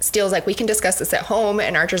like, Steele's like, we can discuss this at home.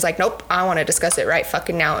 And Archer's like, nope, I want to discuss it right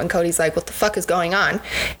fucking now. And Cody's like, what the fuck is going on?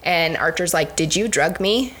 And Archer's like, did you drug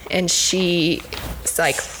me? And she's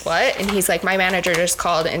like, what? And he's like, my manager just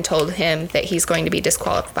called and told him that he's going to be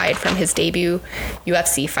disqualified from his debut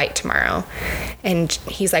UFC fight tomorrow. And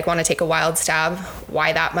he's like, want to take a wild stab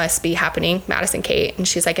why that must be happening, Madison Kate? And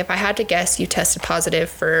she's like, if I had to guess, you tested positive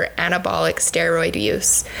for anabolic steroid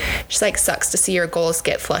use. She's like, sucks to see your goals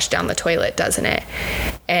get flushed down the toilet, doesn't it?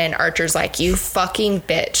 And Archer's like, you fucking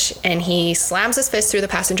bitch. And he slams his fist through the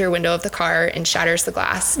passenger window of the car and shatters the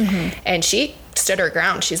glass. And she stood her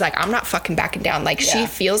ground. She's like, I'm not fucking backing down. Like, she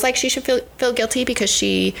feels like she should feel guilty because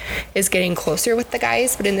she is getting closer with the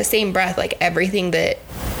guys. But in the same breath, like, everything that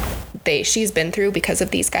she's been through because of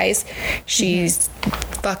these guys, she's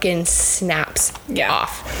fucking snaps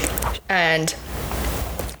off. And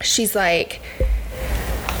she's like,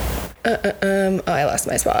 oh, I lost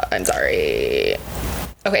my spot. I'm sorry.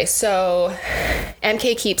 Okay, so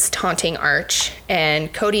MK keeps taunting Arch,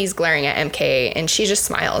 and Cody's glaring at MK, and she just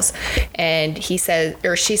smiles. And she says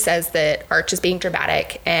that Arch is being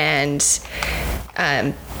dramatic, and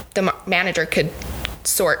the manager could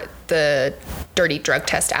sort the dirty drug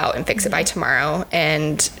test out and fix it by tomorrow.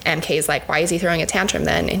 And MK's like, why is he throwing a tantrum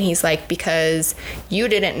then? And he's like, because you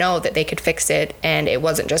didn't know that they could fix it, and it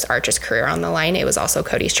wasn't just Arch's career on the line, it was also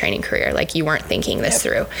Cody's training career. Like, you weren't thinking this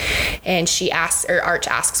through. And Arch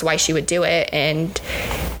asks why she would do it, and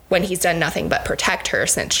when he's done nothing but protect her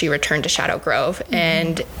since she returned to Shadow Grove.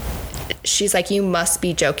 And she's like, you must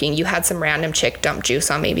be joking. You had some random chick dump juice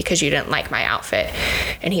on me because you didn't like my outfit.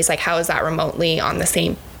 And he's like, how is that remotely on the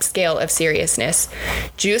same scale of seriousness?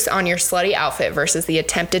 Juice on your slutty outfit versus the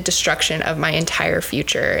attempted destruction of my entire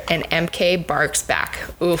future. And MK barks back.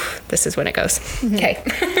 Oof, this is when it goes. Okay.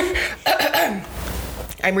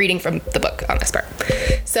 I'm reading from the book on this part.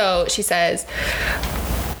 So she says,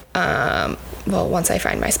 well, once I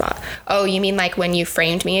find my spot. Oh, you mean like when you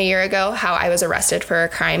framed me a year ago, how I was arrested for a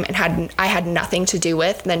crime and I had nothing to do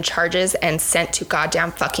with, then charges and sent to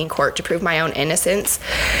goddamn fucking court to prove my own innocence?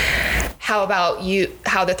 How about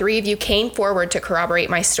how the three of you came forward to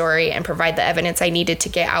corroborate my story and provide the evidence I needed to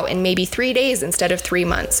get out in maybe 3 days instead of 3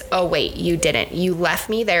 months? Oh, wait, you didn't. You left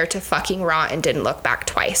me there to fucking rot and didn't look back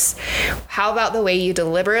twice. How about the way you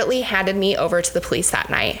deliberately handed me over to the police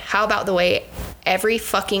that night? How about the way every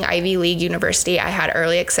fucking Ivy League university I had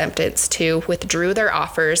early acceptance to withdrew their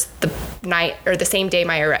offers the same day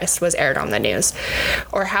my arrest was aired on the news?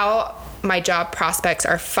 Or how my job prospects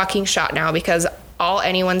are fucking shot now because all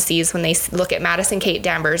anyone sees when they look at Madison Kate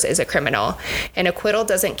Danvers is a criminal. An acquittal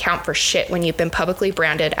doesn't count for shit when you've been publicly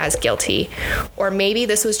branded as guilty. Or maybe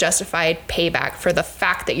this was justified payback for the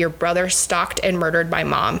fact that your brother stalked and murdered my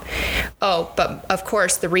mom. Oh, but of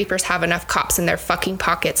course the Reapers have enough cops in their fucking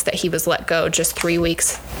pockets that he was let go just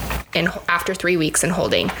after 3 weeks in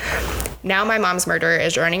holding. Now my mom's murderer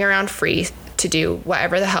is running around free to do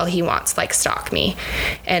whatever the hell he wants, like stalk me.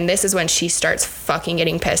 And this is when she starts fucking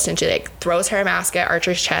getting pissed, and she like throws her mask at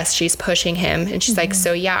Archer's chest. She's pushing him, and she's like,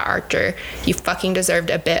 so yeah, Archer, you fucking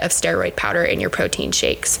deserved a bit of steroid powder in your protein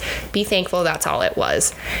shakes. Be thankful that's all it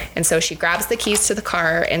was. And so she grabs the keys to the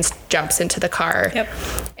car and jumps into the car. Yep.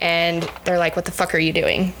 And they're like, what the fuck are you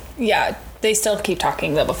doing? Yeah, they still keep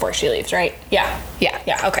talking though before she leaves, right? Yeah,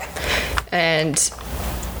 okay. And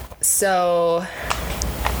so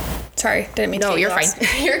sorry, didn't mean to. No, you're fine.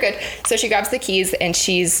 You're good. So she grabs the keys and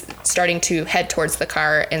she's starting to head towards the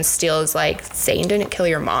car, and Steele is like, Zane didn't kill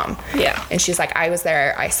your mom. Yeah. And she's like, I was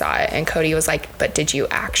there, I saw it. And Cody was like, but did you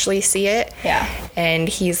actually see it? Yeah. And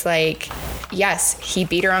he's like, yes, he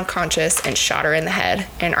beat her unconscious and shot her in the head.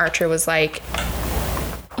 And Archer was like,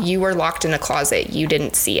 you were locked in a closet, you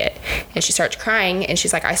didn't see it. And she starts crying, and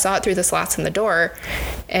she's like, I saw it through the slats in the door,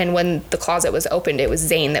 and when the closet was opened, it was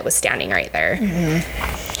Zane that was standing right there.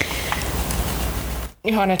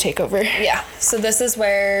 You want to take over? Yeah. So this is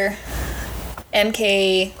where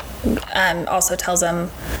MK also tells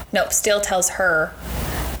Steele tells her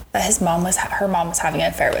that her mom was having an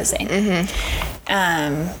affair with Zane.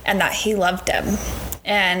 And that he loved him.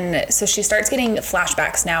 And so she starts getting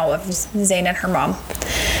flashbacks now of Zane and her mom.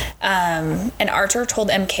 And Archer told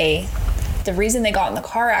MK the reason they got in the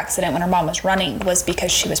car accident when her mom was running was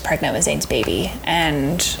because she was pregnant with Zane's baby.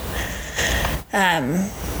 And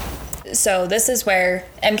so this is where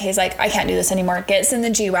MK's like, I can't do this anymore. Gets in the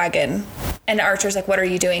G-Wagon. And Archer's like, what are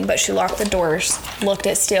you doing? But she locked the doors, looked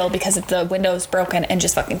at Steele because the window's broken, and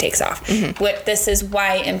just fucking takes off. This is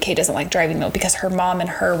why MK doesn't like driving, though, because her mom and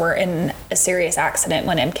her were in a serious accident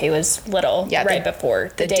when MK was little,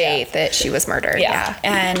 before the day that she was murdered. Yeah.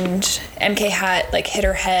 And MK had hit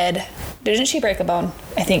her head. Didn't she break a bone?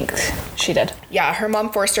 I think she did. Yeah, her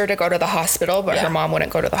mom forced her to go to the hospital, but her mom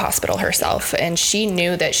wouldn't go to the hospital herself. And she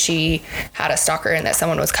knew that she had a stalker and that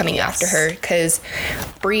someone was coming after her, because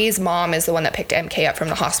Bree's mom is the one that picked MK up from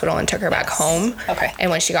the hospital and took her back home. Okay.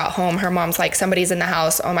 And when she got home, her mom's like, somebody's in the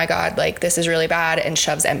house. Oh my God, this is really bad. And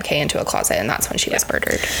shoves MK into a closet. And that's when she was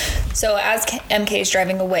murdered. So as MK is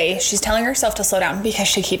driving away, she's telling herself to slow down because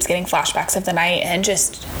she keeps getting flashbacks of the night, and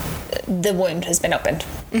just the wound has been opened.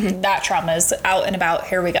 That trauma is out and about.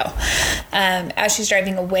 Here we go. As she's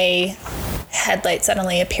driving away, headlights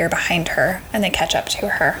suddenly appear behind her and they catch up to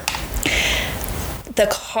her. The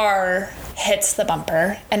car hits the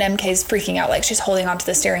bumper, and MK's freaking out, like she's holding onto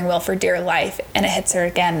the steering wheel for dear life, and it hits her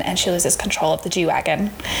again, and she loses control of the G-Wagon.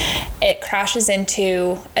 It crashes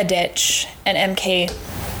into a ditch, and MK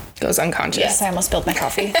goes unconscious. Yes, I almost spilled my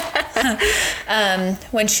coffee.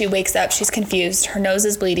 When she wakes up, she's confused. Her nose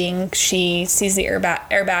is bleeding. She sees the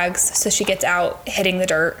airbags, so she gets out, hitting the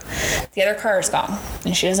dirt. The other car is gone,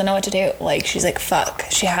 and she doesn't know what to do. She's like, fuck.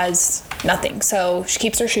 She has nothing. So she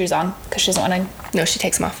keeps her shoes on because she doesn't want to... No, she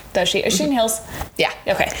takes them off. Does she? Is she in heels? Yeah.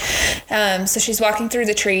 Okay. So she's walking through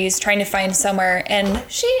the trees trying to find somewhere, and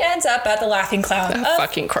she ends up at the Laughing Clown.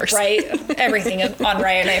 Fucking course. Right? Everything on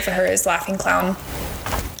Riot Night for her is Laughing Clown.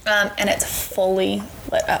 And it's fully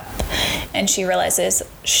lit up. And she realizes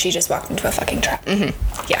she just walked into a fucking trap. Mm-hmm.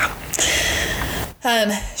 Yeah.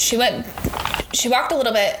 She walked a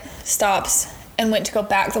little bit, stops, and went to go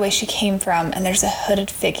back the way she came from, and there's a hooded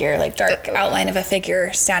figure, like dark outline of a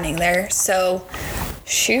figure standing there. So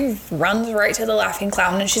she runs right to the Laughing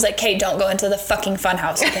Clown, and she's like, "Kate, don't go into the fucking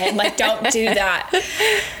funhouse again. Like, don't do that."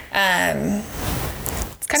 It's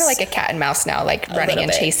kind of like a cat and mouse now, like running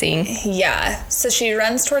and chasing. Yeah. So she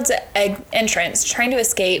runs towards the entrance, trying to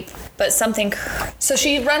escape, but so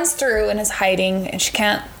she runs through and is hiding, and she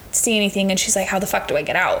can't see anything, and she's like, how the fuck do I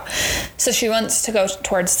get out? So she wants to go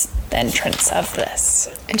towards the entrance of this,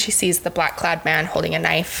 and she sees the black clad man holding a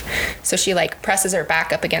knife, so she like presses her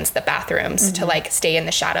back up against the bathrooms to like stay in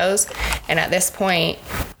the shadows. And at this point,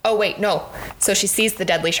 so she sees the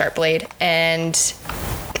deadly sharp blade, and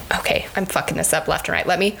okay, I'm fucking this up left and right,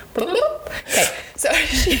 let me okay, so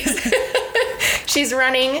she's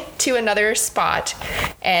running to another spot,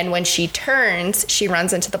 and when she turns, she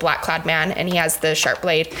runs into the black clad man, and he has the sharp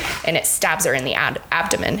blade, and it stabs her in the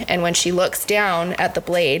abdomen. And when she looks down at the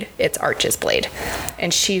blade, it's Arch's blade,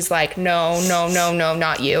 and she's like, no,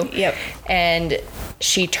 not you. Yep. And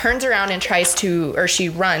she turns around and she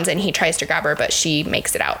runs, and he tries to grab her, but she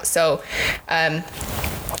makes it out. So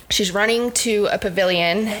she's running to a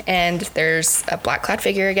pavilion, and there's a black clad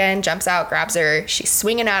figure again, jumps out, grabs her, she's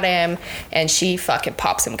swinging at him, and she fucking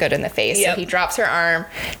pops him good in the face. Yep. So he drops her arm,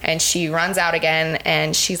 and she runs out again,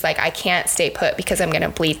 and she's like, I can't stay put because I'm gonna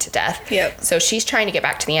bleed to death. Yep. So she's trying to get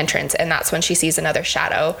back to the entrance, and that's when she sees another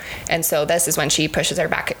shadow. And so this is when she pushes her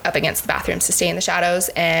back up against the bathrooms to stay in the shadows.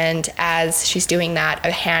 And as she's doing that,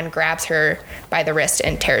 a hand grabs her by the wrist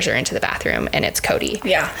and tears her into the bathroom, and it's Cody.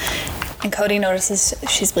 Yeah. And Cody notices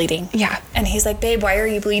she's bleeding. Yeah. And he's like, babe, why are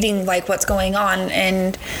you bleeding? Like, what's going on?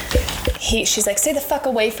 And she's like, stay the fuck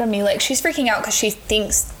away from me. Like, she's freaking out because she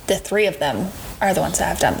thinks the three of them are the ones that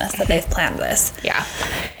have done this, that they've planned this. Yeah.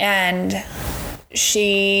 And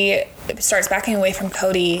she starts backing away from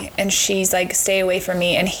Cody, and she's like, stay away from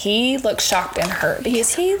me. And he looks shocked and hurt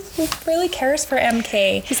because he really cares for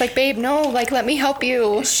MK. He's like, babe, no, like, let me help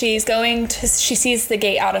you. She sees the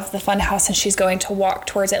gate out of the fun house, and she's going to walk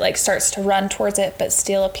towards it, like starts to run towards it, but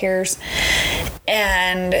Steele appears,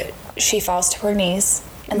 and she falls to her knees.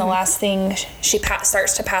 And the last thing, she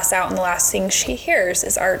starts to pass out, and the last thing she hears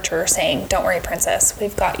is Archer saying, don't worry, princess,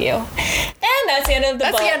 we've got you. And that's the end of the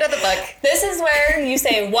book. That's the end of the book. This is where you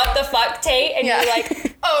say, what the fuck, Tate? And you're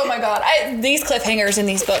like, oh my God, these cliffhangers in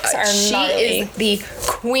these books are She is the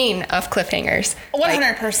queen of cliffhangers.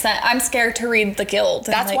 100%. I'm scared to read The Guild.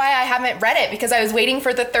 That's why I haven't read it, because I was waiting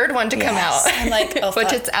for the third one to come out. I'm like, oh,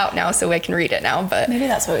 Which it's out now, so I can read it now. But maybe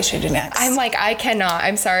that's what we should do next. I'm like, I cannot.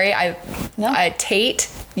 I'm sorry. Tate,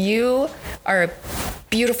 you are a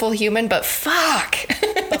beautiful human, but fuck.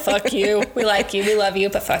 But fuck you. We like you. We love you,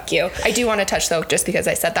 but fuck you. I do want to touch, though, just because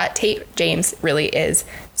I said that, Tate James really is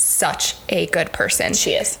such a good person.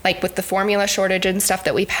 She is. Like, with the formula shortage and stuff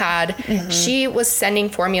that we've had, she was sending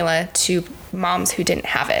formula to moms who didn't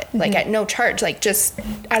have it, like at no charge, like just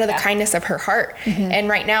out of the kindness of her heart. And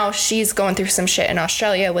right now she's going through some shit in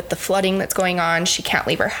Australia with the flooding that's going on. She can't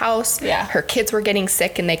leave her house. Yeah. Her kids were getting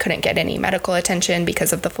sick and they couldn't get any medical attention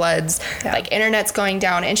because of the floods. Yeah. Like, internet's going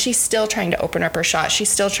down, and she's still trying to open up her shop. She's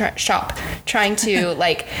still trying to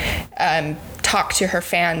like talk to her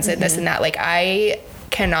fans and this and that. Like, I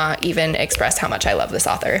cannot even express how much I love this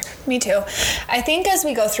author. Me too. I think as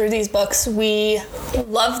we go through these books, we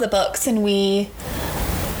love the books and we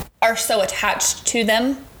are so attached to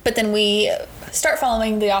them, but then we start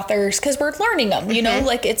following the authors because we're learning them, you know,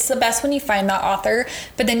 like it's the best when you find that author,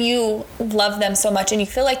 but then you love them so much and you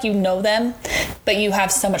feel like you know them, but you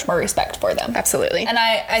have so much more respect for them. Absolutely. And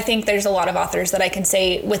I think there's a lot of authors that I can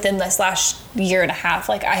say within this last year and a half,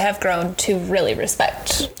 like I have grown to really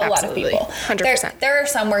respect a lot of people. 100%. There are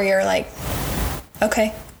some where you're like,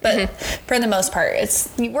 okay. But for the most part,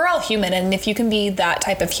 we're all human, and if you can be that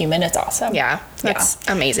type of human, it's awesome. Yeah, that's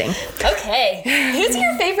amazing. Okay. Who's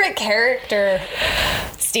your favorite character?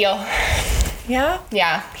 Steele. Yeah?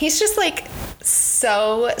 Yeah. He's just like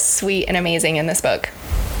so sweet and amazing in this book.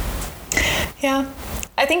 Yeah.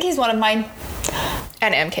 I think he's one of mine.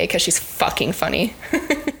 And MK, because she's fucking funny.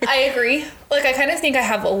 I agree. Like, I kind of think I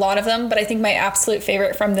have a lot of them, but I think my absolute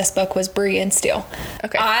favorite from this book was Bree and Steele.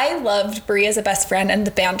 Okay. I loved Bree as a best friend and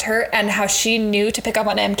the banter and how she knew to pick up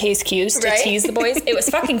on MK's cues to tease the boys. It was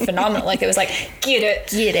fucking phenomenal. Like, it was like, get it.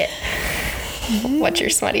 Get it. What's your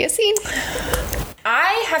smuttiest scene? I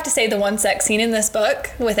I have to say the one sex scene in this book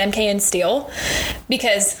with MK and Steele,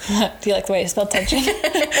 because, do you like the way I spelled tension?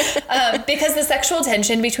 Because the sexual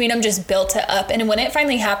tension between them just built it up. And when it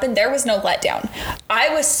finally happened, there was no letdown.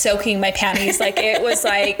 I was soaking my panties. Like, it was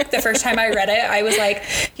like, the first time I read it, I was like,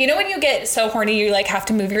 you know when you get so horny, you like have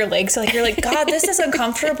to move your legs? So like, you're like, God, this is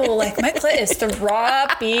uncomfortable. Like, my clit is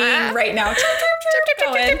throbbing right now. So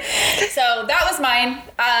that was mine.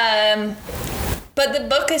 But the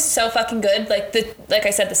book is so fucking good. Like I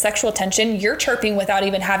said, the sexual tension, you're chirping without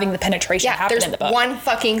even having the penetration happen in the book. There's one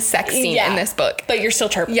fucking sex scene in this book. But you're still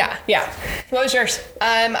chirping. Yeah. Yeah. What was yours?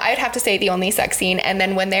 I'd have to say the only sex scene. And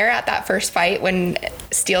then when they're at that first fight, when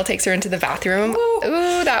Steele takes her into the bathroom,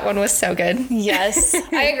 ooh, that one was so good. Yes.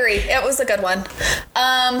 I agree. It was a good one.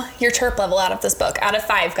 Your chirp level out of this book, out of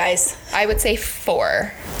 5, guys. I would say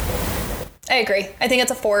 4. I agree. I think it's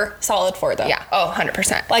a 4, solid 4 though. Yeah. Oh,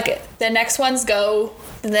 100%. Like it. The next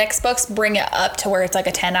books bring it up to where it's like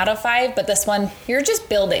a 10 out of 5, but this one, you're just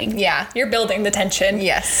building. Yeah. You're building the tension.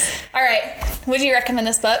 Yes. All right. Would you recommend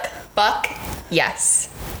this book? Yes.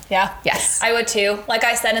 Yeah. Yes. I would too. Like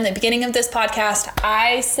I said in the beginning of this podcast,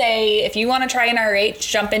 I say if you want to try an RH,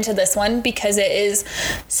 jump into this one because it is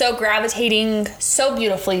so gravitating, so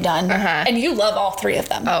beautifully done. And you love all 3 of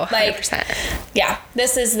them. Oh, 100%. Yeah,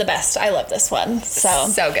 this is the best. I love this one.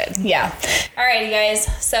 So good. Yeah. All right, you guys.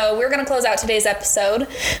 So we're going to close out today's episode.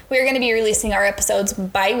 We're going to be releasing our episodes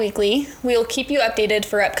bi-weekly. We'll keep you updated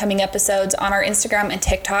for upcoming episodes on our Instagram and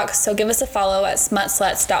TikTok. So give us a follow at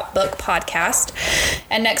smutsluts.bookpodcast.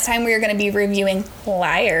 And next time we are going to be reviewing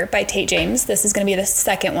Liar by Tate James. This is going to be the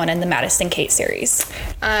second one in the Madison Kate series.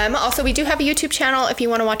 Also, we do have a YouTube channel. If you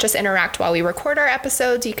want to watch us interact while we record our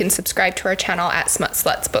episodes, you can subscribe to our channel at Smut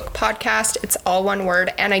Sluts Book Podcast. It's all one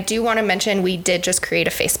word. And I do want to mention we did just create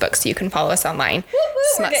a Facebook, so you can follow us online.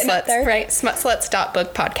 Smut Sluts, right?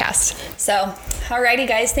 smutsluts.bookpodcast. So, alrighty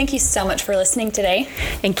guys, thank you so much for listening today.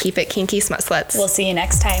 And keep it kinky, Smut Sluts. We'll see you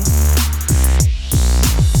next time.